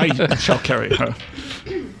 Fine, I shall carry her.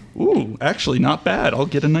 Ooh, actually not bad. I'll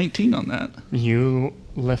get a 19 on that. You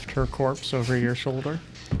lift her corpse over your shoulder.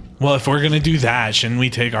 Well, if we're gonna do that, shouldn't we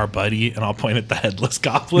take our buddy and I'll point at the headless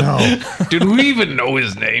goblin? No. Did we even know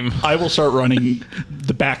his name? I will start running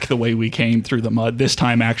back the way we came through the mud, this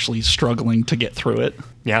time actually struggling to get through it.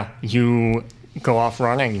 Yeah, you go off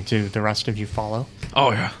running. Do the rest of you follow?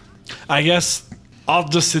 Oh, yeah. I guess I'll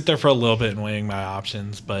just sit there for a little bit and weighing my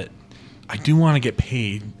options, but I do want to get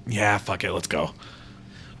paid. Yeah, fuck it, let's go.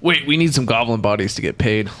 Wait, we need some goblin bodies to get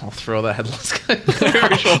paid. I'll throw that headless guy over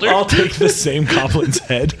your shoulder. I'll take the same goblin's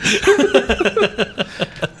head.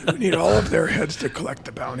 We need all of their heads to collect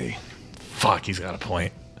the bounty. Fuck, he's got a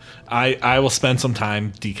point. I will spend some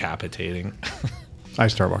time decapitating. I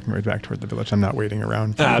start walking right back toward the village. I'm not waiting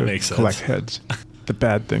around That to makes sense. collect heads. The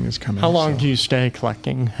bad thing is coming. How long so- do you stay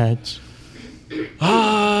collecting heads?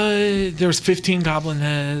 There's 15 goblin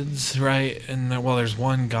heads, right? And well, there's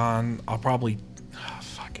one gone. I'll probably...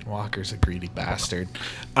 fucking Walker's a greedy bastard.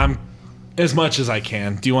 I'm... As much as I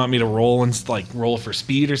can. Do you want me to roll and roll for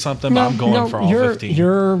speed or something? I'm going for all 15.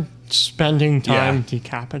 You're spending time Yeah.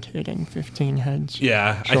 decapitating 15 heads.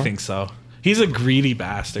 Yeah, Sure. I think so. He's a greedy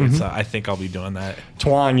bastard, so I think I'll be doing that.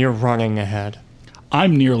 Tuan, you're running ahead.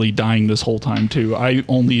 I'm nearly dying this whole time, too. I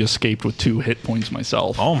only escaped with 2 hit points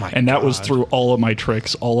myself. Oh my And that was God. through all of my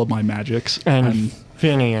tricks, all of my magics. And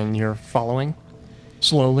Finian, you're following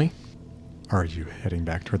slowly. Are you heading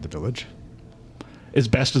back toward the village? as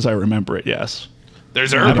best as I remember it, yes.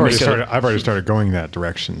 There's I've already Urban. started going that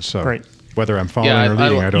direction. So Great. whether I'm following Yeah, or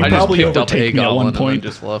leading, I don't I know. just Probably picked up a overtake me at goblin one and then point.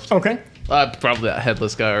 just left. Okay. Probably that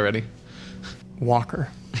headless guy already. Walker.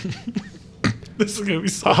 This is gonna be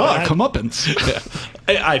so Aha, bad. comeuppance.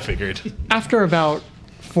 I figured. After about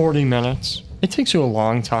 40 minutes, it takes you a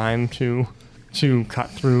long time to cut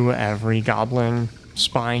through every goblin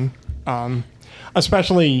spine,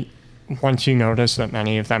 especially once you notice that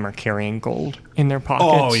many of them are carrying gold in their pockets.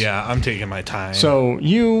 Oh yeah, I'm taking my time. So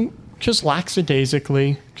you just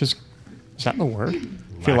lackadaisically, is that the word?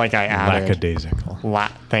 I feel like I added. Lackadaisical.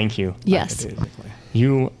 Thank you. Yes.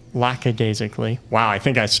 You lackadaisically. Wow, I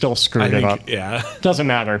think I still screwed it up. yeah. Doesn't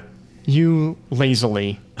matter. You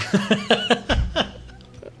lazily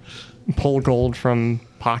pull gold from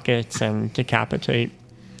pockets and decapitate,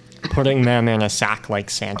 putting them in a sack like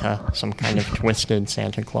Santa, some kind of twisted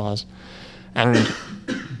Santa Claus. And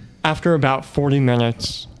after about 40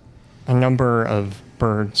 minutes, a number of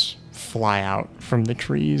birds fly out from the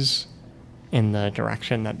trees in the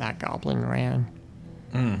direction that goblin ran.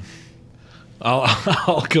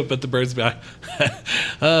 I'll go up at the birds back.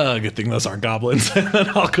 Good thing those aren't goblins. And then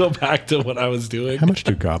I'll go back to what I was doing. How much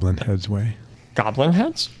do goblin heads weigh? Goblin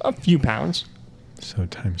heads? A few pounds. So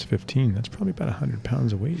times 15, that's probably about 100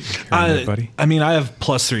 pounds of weight you're carrying there, buddy. I mean, I have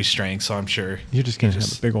 +3 strength, so I'm sure. You're just going to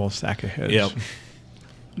have a big old sack of heads. Yep.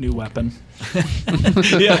 New weapon.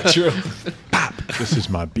 Yeah, true. This is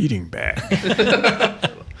my beating bag.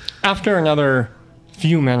 After another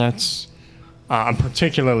few minutes, a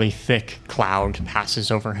particularly thick cloud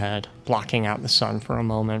passes overhead, blocking out the sun for a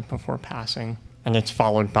moment before passing. And it's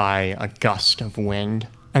followed by a gust of wind.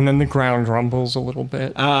 And then the ground rumbles a little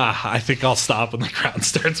bit. I think I'll stop when the ground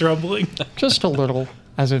starts rumbling. Just a little,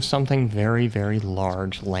 as if something very, very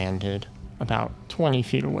large landed about 20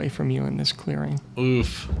 feet away from you in this clearing.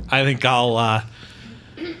 Oof. I think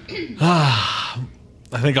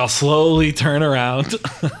I'll slowly turn around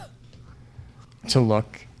To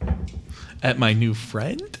look. at my new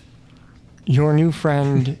friend. Your new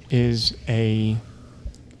friend is a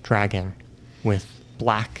dragon with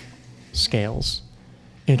black scales.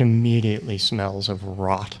 It immediately smells of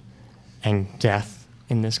rot and death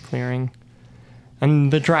in this clearing.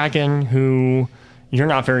 And the dragon, who you're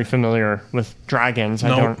not very familiar with dragons,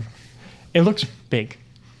 Nope. It looks big.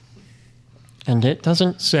 And it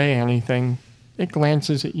doesn't say anything. It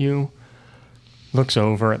glances at you, looks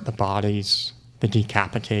over at the bodies, the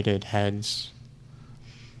decapitated heads,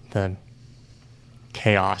 the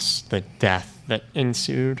chaos, the death that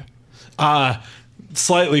ensued.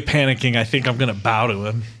 Slightly panicking, I think I'm going to bow to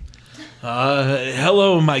him.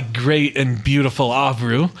 Hello, my great and beautiful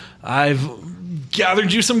Avru. I've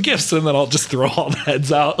gathered you some gifts, and then I'll just throw all the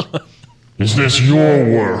heads out. Is this your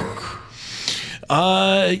work?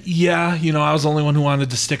 Yeah, I was the only one who wanted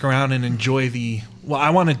to stick around and enjoy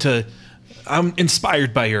I'm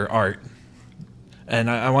inspired by your art. And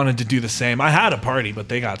I wanted to do the same. I had a party, but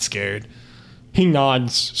they got scared. He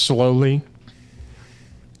nods slowly.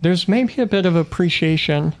 There's maybe a bit of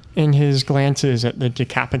appreciation in his glances at the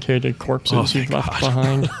decapitated corpses Oh, you've thank left God.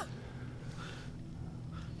 behind.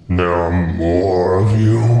 there are more of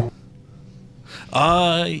you?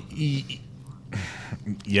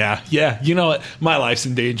 Yeah. You know what? My life's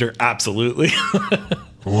in danger. Absolutely.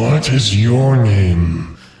 What is your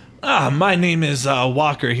name? My name is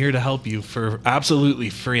Walker, here to help you for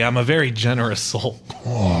absolutely free. I'm a very generous soul.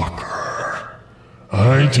 Walker.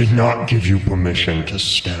 I did not give you permission to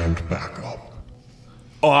stand back up.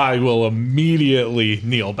 Oh, I will immediately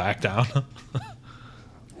kneel back down.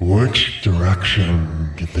 Which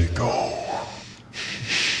direction did they go?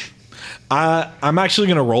 I'm actually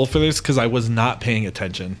going to roll for this because I was not paying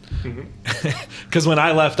attention. Because when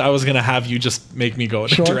I left, I was going to have you just make me go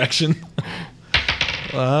in a direction.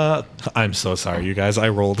 I'm so sorry, you guys. I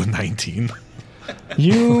rolled a 19.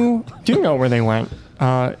 You do know where they went.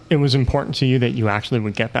 It was important to you that you actually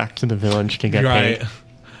would get back to the village to get paid.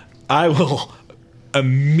 I will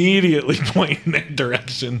immediately point in that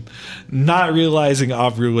direction, not realizing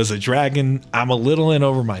Avru was a dragon. I'm a little in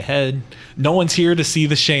over my head. No one's here to see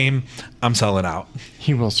the shame. I'm selling out.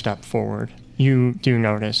 He will step forward. You do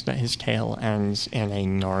notice that his tail ends in a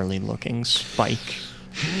gnarly-looking spike.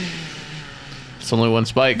 It's only one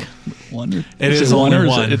spike. One? It is one, only or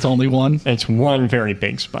one. It's only one. It's one very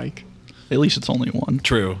big spike. At least it's only one.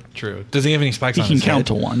 True. Does he have any spikes He on can his count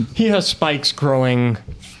head? to one. He has spikes growing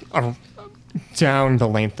down the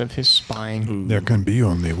length of his spine. There can be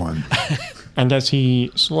only one. And as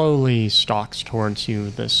he slowly stalks towards you,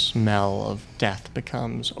 the smell of death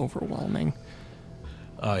becomes overwhelming.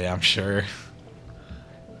 Oh, yeah, I'm sure.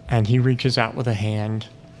 And he reaches out with a hand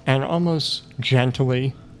and almost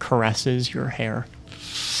gently caresses your hair.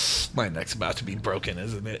 My neck's about to be broken,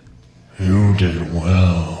 isn't it? You did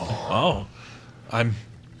well. Oh,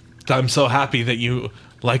 I'm so happy that you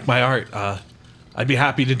like my art. I'd be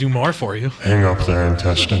happy to do more for you. Hang up their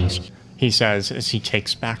intestines. He says as he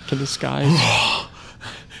takes back to the skies.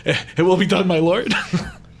 It will be done, my lord.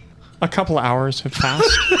 A couple hours have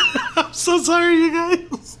passed. I'm so sorry, you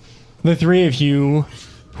guys. The three of you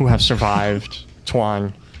who have survived,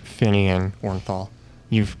 Tuan, Finian, Ornthal,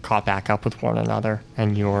 you've caught back up with one another,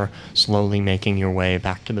 and you're slowly making your way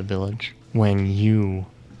back to the village. When you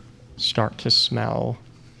start to smell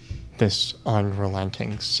this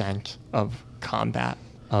unrelenting scent of combat,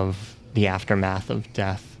 of the aftermath of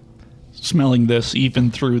death. Smelling this,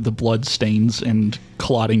 even through the blood stains and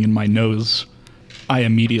clotting in my nose, I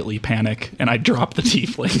immediately panic and I drop the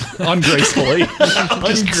tiefling ungracefully.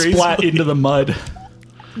 Just splat into the mud.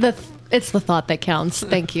 It's the thought that counts.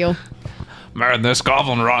 Thank you. Man, this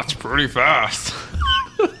goblin rots pretty fast.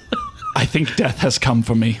 I think death has come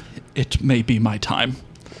for me. It may be my time.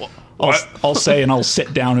 What? I'll say, and I'll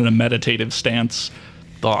sit down in a meditative stance.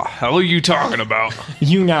 The hell are you talking about?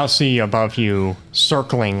 You now see above you,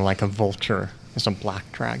 circling like a vulture, is a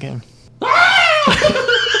black dragon.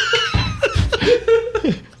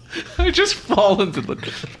 I just fall into the...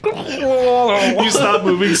 You stop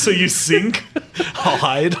moving so you sink. I'll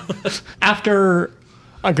hide. After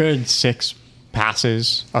a good 6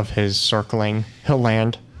 passes of his circling, he'll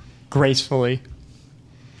land gracefully,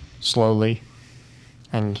 slowly,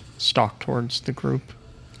 and stalk towards the group.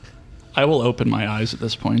 I will open my eyes at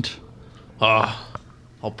this point. I'll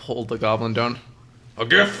pull the goblin down. A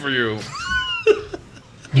gift for you.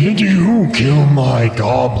 Did you kill my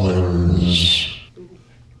goblins?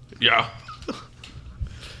 Yeah.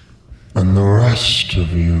 And the rest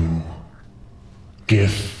of you,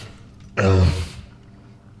 Gif, Elf,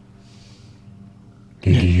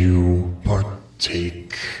 did you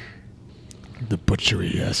partake? The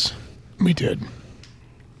butchery, yes. We did.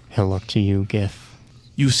 He'll look to you, Gif.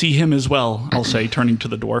 You see him as well, I'll say, turning to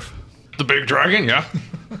the dwarf. The big dragon, yeah.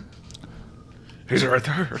 He's right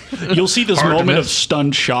there. You'll see this Hard to moment of miss.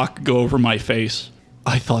 stunned shock go over my face.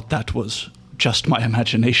 I thought that was just my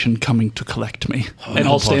imagination coming to collect me. And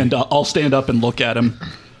I'll stand up and look at him.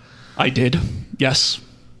 I did. Yes.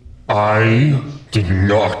 I did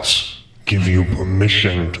not give you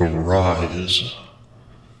permission to rise.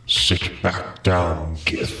 Sit back down,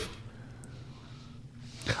 Gif.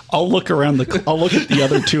 I'll look around I'll look at the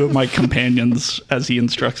other two of my companions as he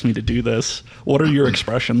instructs me to do this. What are your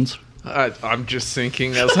expressions? I'm just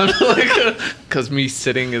sinking as I'm like... Because me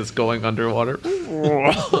sitting is going underwater.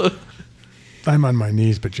 I'm on my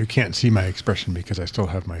knees, but you can't see my expression because I still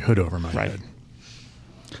have my hood over my head.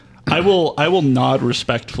 I will nod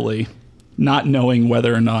respectfully, not knowing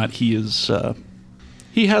whether or not he is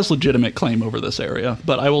he has legitimate claim over this area,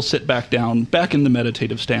 but I will sit back down, back in the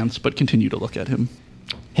meditative stance, but continue to look at him.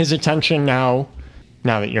 His attention now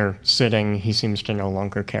that you're sitting, he seems to no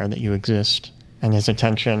longer care that you exist. And his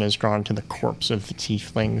attention is drawn to the corpse of the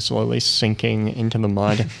tiefling slowly sinking into the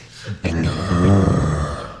mud. And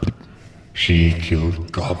her. She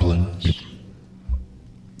killed goblins.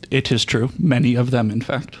 It is true. Many of them, in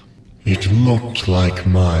fact. It looked like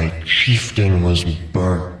my chieftain was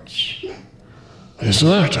burnt. Is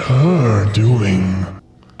that her doing?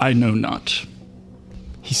 I know not.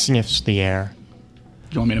 He sniffs the air.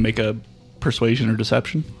 You want me to make a persuasion or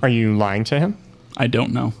deception? Are you lying to him? I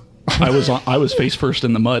don't know. I was face first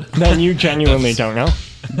in the mud. Then you genuinely don't know.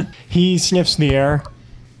 He sniffs the air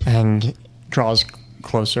and draws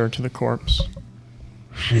closer to the corpse.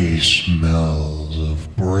 She smells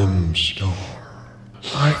of brimstone.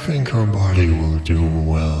 I think her body will do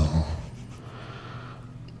well,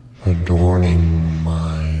 adorning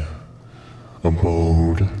my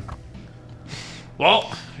abode.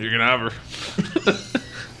 Well, you're gonna have her.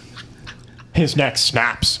 His neck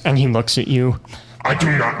snaps and he looks at you. I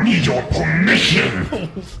do not need your permission!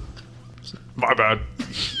 My bad.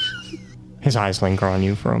 His eyes linger on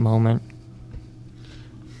you for a moment.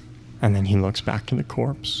 And then he looks back to the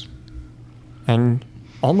corpse and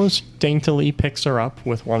almost daintily picks her up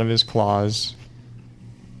with one of his claws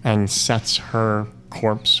and sets her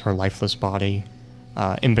corpse, her lifeless body,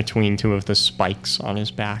 in between two of the spikes on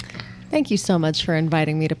his back. Thank you so much for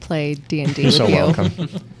inviting me to play D&D You're with so you. welcome.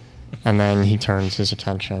 And then he turns his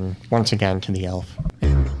attention once again to the elf.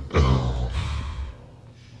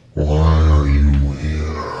 Why are you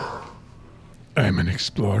here? I'm an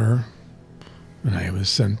explorer, and I was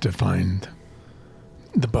sent to find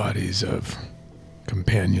the bodies of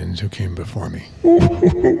companions who came before me.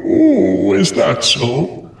 Oh, is that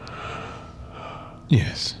so?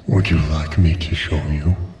 Yes. Would you like me to show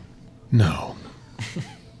you? No.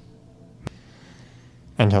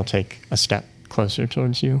 And he'll take a step closer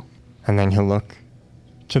towards you. And then he'll look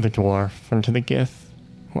to the dwarf and to the Gith,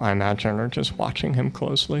 who I imagine are just watching him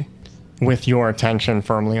closely. With your attention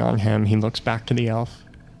firmly on him, he looks back to the elf,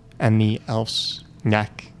 and the elf's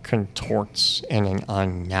neck contorts in an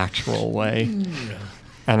unnatural way.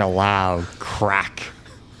 And a loud crack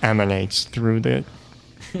emanates through the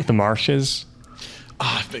marshes,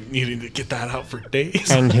 I've been needing to get that out for days.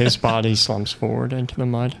 and his body slumps forward into the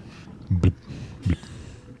mud.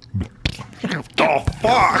 Oh,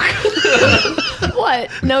 fuck! What?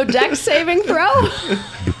 No dex saving throw?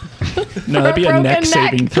 No, that'd be a broken neck neck.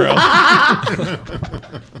 saving throw.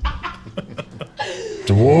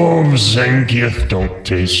 Dwarves and Gith don't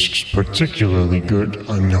taste particularly good.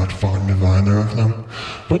 I'm not fond of either of them.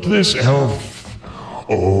 But this elf,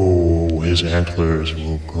 oh, his antlers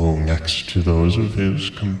will go next to those of his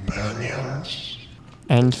companions.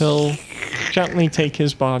 And he'll gently take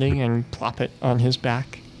his body and plop it on his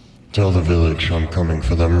back. Tell the village I'm coming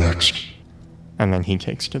for them next. And then he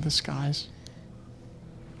takes to the skies,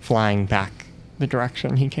 flying back the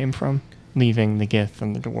direction he came from, leaving the Gith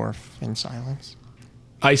and the dwarf in silence.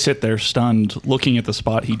 I sit there stunned, looking at the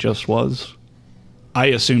spot he just was. I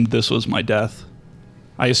assumed this was my death.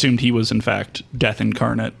 I assumed he was, in fact, death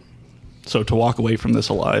incarnate. So to walk away from this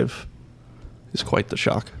alive is quite the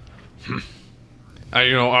shock.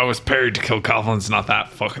 I was paid to kill goblins, not that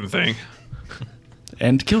fucking thing.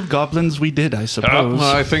 And kill goblins we did, I suppose.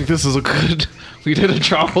 Well, I think this is a good... We did a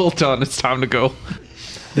job well done. It's time to go.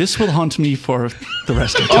 This will haunt me for the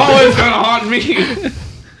rest of time. Oh, it's gonna haunt me!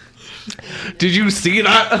 Did you see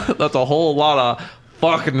that? That's a whole lot of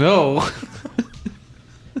fucking no.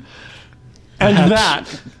 And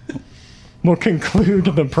that will conclude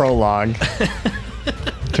the prologue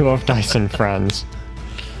to Of Dice and Friends.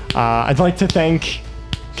 I'd like to thank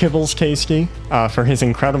Kibbles Tasty for his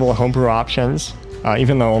incredible homebrew options,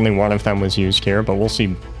 even though only one of them was used here, but we'll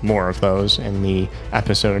see more of those in the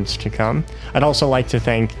episodes to come. I'd also like to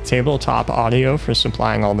thank Tabletop Audio for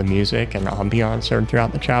supplying all the music and ambiance heard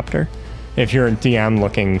throughout the chapter. If you're a DM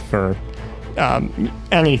looking for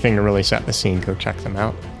anything to really set the scene, go check them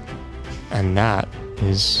out. And that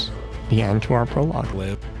is the end to our prologue.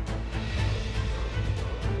 Live.